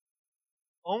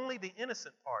 Only the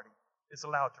innocent party is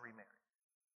allowed to remarry.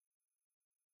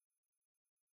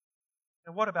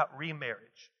 And what about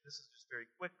remarriage? This is just very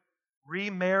quick.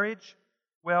 Remarriage,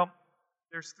 well,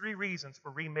 there's 3 reasons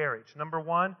for remarriage. Number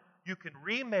 1, you can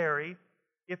remarry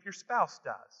if your spouse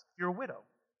dies. If you're a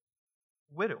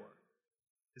widower.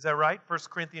 Is that right? 1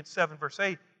 Corinthians 7, verse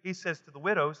 8, he says to the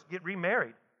widows, get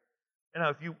remarried. And now,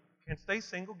 if you can stay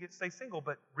single, stay single,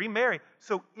 but remarry.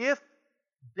 So if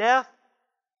death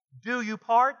do you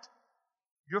part,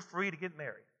 you're free to get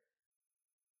married.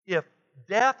 If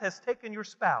death has taken your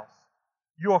spouse,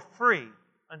 you're free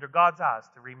under God's eyes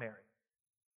to remarry.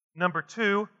 Number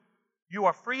 2, you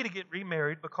are free to get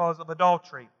remarried because of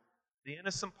adultery. The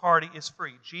innocent party is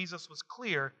free. Jesus was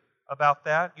clear about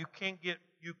that. You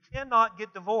cannot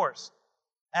get divorced,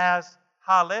 as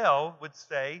Hillel would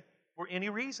say, for any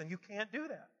reason. You can't do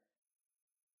that.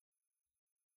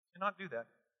 You cannot do that.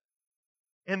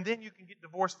 And then you can get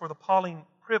divorced for the Pauline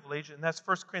privilege, and that's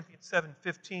 1 Corinthians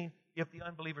 7:15, if the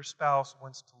unbeliever spouse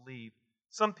wants to leave.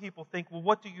 Some people think, well,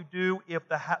 what do you do if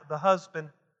the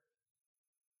husband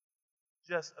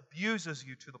just abuses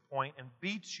you to the point and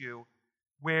beats you,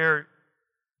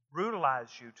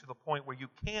 brutalizes you to the point where you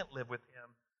can't live with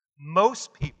him?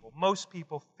 Most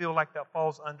people feel like that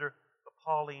falls under the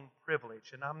Pauline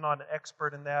privilege. And I'm not an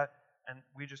expert in that, and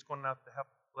we're just going to have to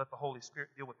let the Holy Spirit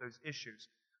deal with those issues.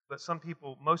 But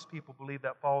most people believe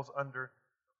that falls under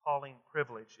Pauline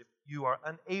privilege if you are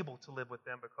unable to live with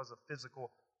them because of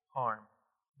physical harm.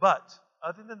 But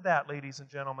other than that, ladies and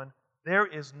gentlemen, there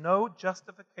is no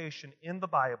justification in the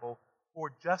Bible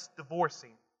for just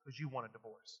divorcing because you want a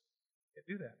divorce. You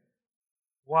can't do that.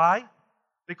 Why?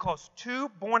 Because two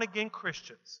born-again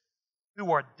Christians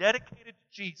who are dedicated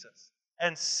to Jesus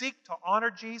and seek to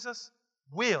honor Jesus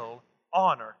will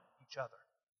honor each other.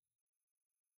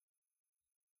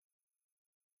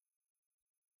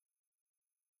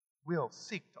 Will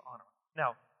seek to honor.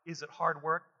 Now, is it hard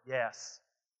work? Yes.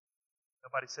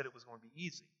 Nobody said it was going to be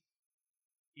easy.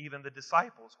 Even the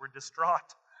disciples were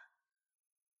distraught.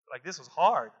 Like, this was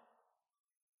hard.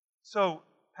 So,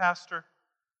 Pastor,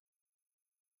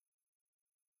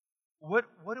 what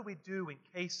do we do in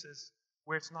cases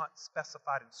where it's not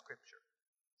specified in Scripture,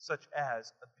 such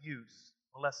as abuse,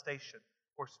 molestation,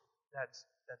 or that's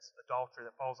adultery,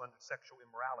 that falls under sexual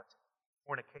immorality,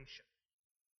 fornication?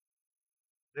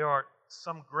 There are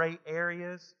some gray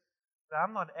areas that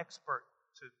I'm not an expert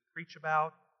to preach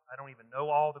about. I don't even know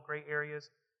all the gray areas,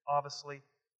 obviously.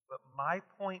 But my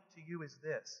point to you is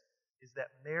this, is that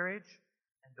marriage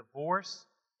and divorce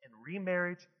and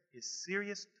remarriage is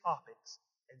serious topics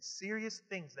and serious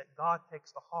things that God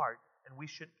takes to heart, and we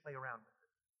shouldn't play around with it.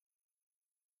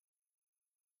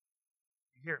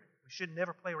 You hear me? We should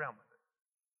never play around with it.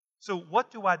 So what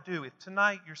do I do if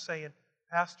tonight you're saying,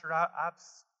 Pastor, I've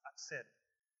sinned.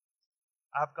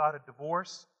 I've got a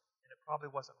divorce, and it probably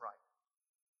wasn't right.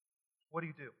 What do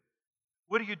you do?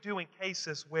 What do you do in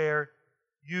cases where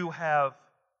you have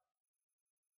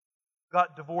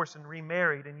got divorced and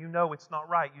remarried, and you know it's not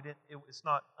right? It's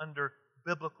not under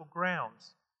biblical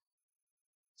grounds.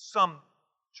 Some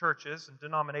churches and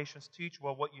denominations teach,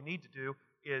 well, what you need to do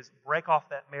is break off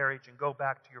that marriage and go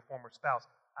back to your former spouse.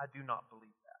 I do not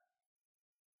believe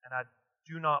that. And I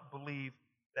do not believe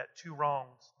that two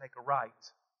wrongs make a right.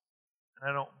 And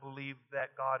I don't believe that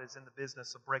God is in the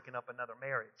business of breaking up another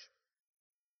marriage.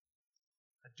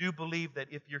 I do believe that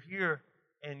if you're here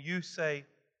and you say,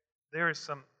 there are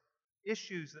some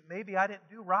issues that maybe I didn't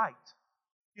do right.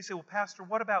 You say, well, Pastor,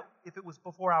 what about if it was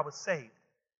before I was saved?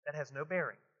 That has no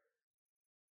bearing.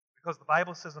 Because the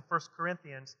Bible says in 1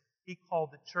 Corinthians, he called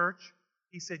the church,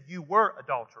 he said, you were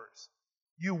adulterers.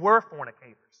 You were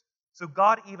fornicators. So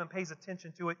God even pays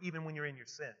attention to it even when you're in your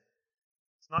sin.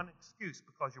 It's not an excuse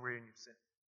because you were in your sin.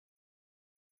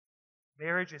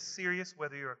 Marriage is serious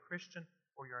whether you're a Christian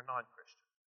or you're a non-Christian.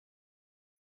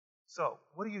 So,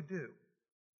 what do you do?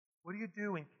 What do you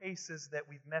do in cases that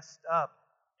we've messed up?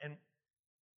 And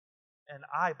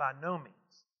I, by no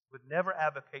means, would never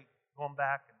advocate going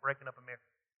back and breaking up a marriage.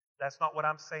 That's not what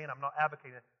I'm saying. I'm not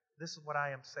advocating it. This is what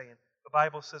I am saying. The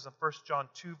Bible says in 1 John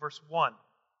 2, verse 1.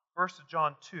 1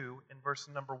 John 2 and verse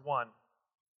number 1.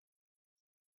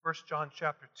 1 John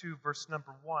chapter 2, verse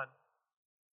number 1.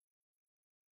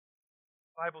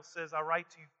 The Bible says, I write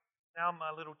to you now,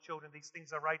 my little children, these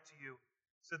things I write to you,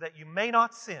 so that you may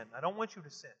not sin. I don't want you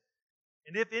to sin.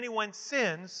 And if anyone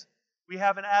sins, we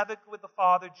have an advocate with the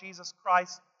Father, Jesus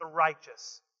Christ, the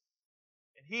righteous.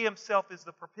 And He Himself is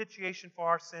the propitiation for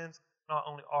our sins, not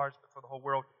only ours, but for the whole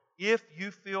world. If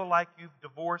you feel like you've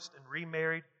divorced and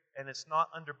remarried and it's not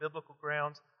under biblical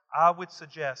grounds, I would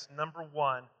suggest, number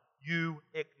one, you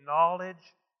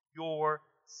acknowledge your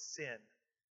sin.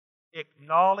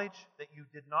 Acknowledge that you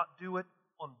did not do it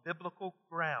on biblical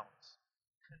grounds.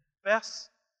 Confess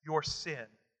your sin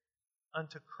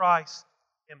unto Christ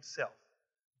Himself.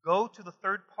 Go to the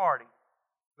third party.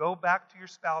 Go back to your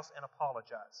spouse and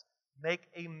apologize. Make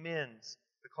amends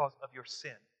because of your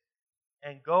sin.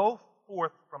 And go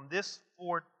forth from this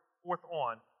forth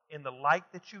on in the light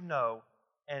that you know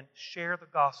and share the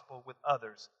gospel with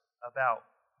others about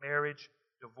marriage,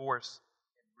 divorce,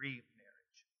 and remarriage.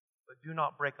 But do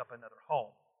not break up another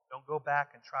home. Don't go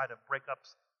back and try to break up.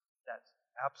 That's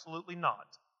absolutely not.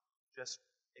 Just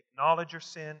acknowledge your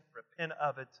sin, repent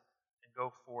of it, and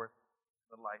go forth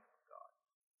in the life of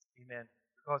God. Amen.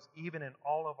 Because even in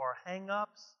all of our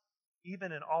hang-ups,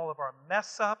 even in all of our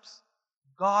mess-ups,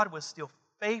 God was still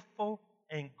faithful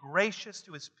and gracious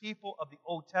to His people of the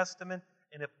Old Testament.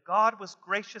 And if God was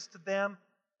gracious to them,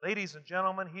 ladies and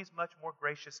gentlemen, He's much more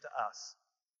gracious to us.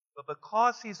 But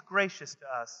because He's gracious to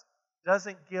us,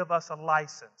 doesn't give us a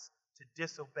license to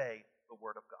disobey the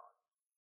Word of God.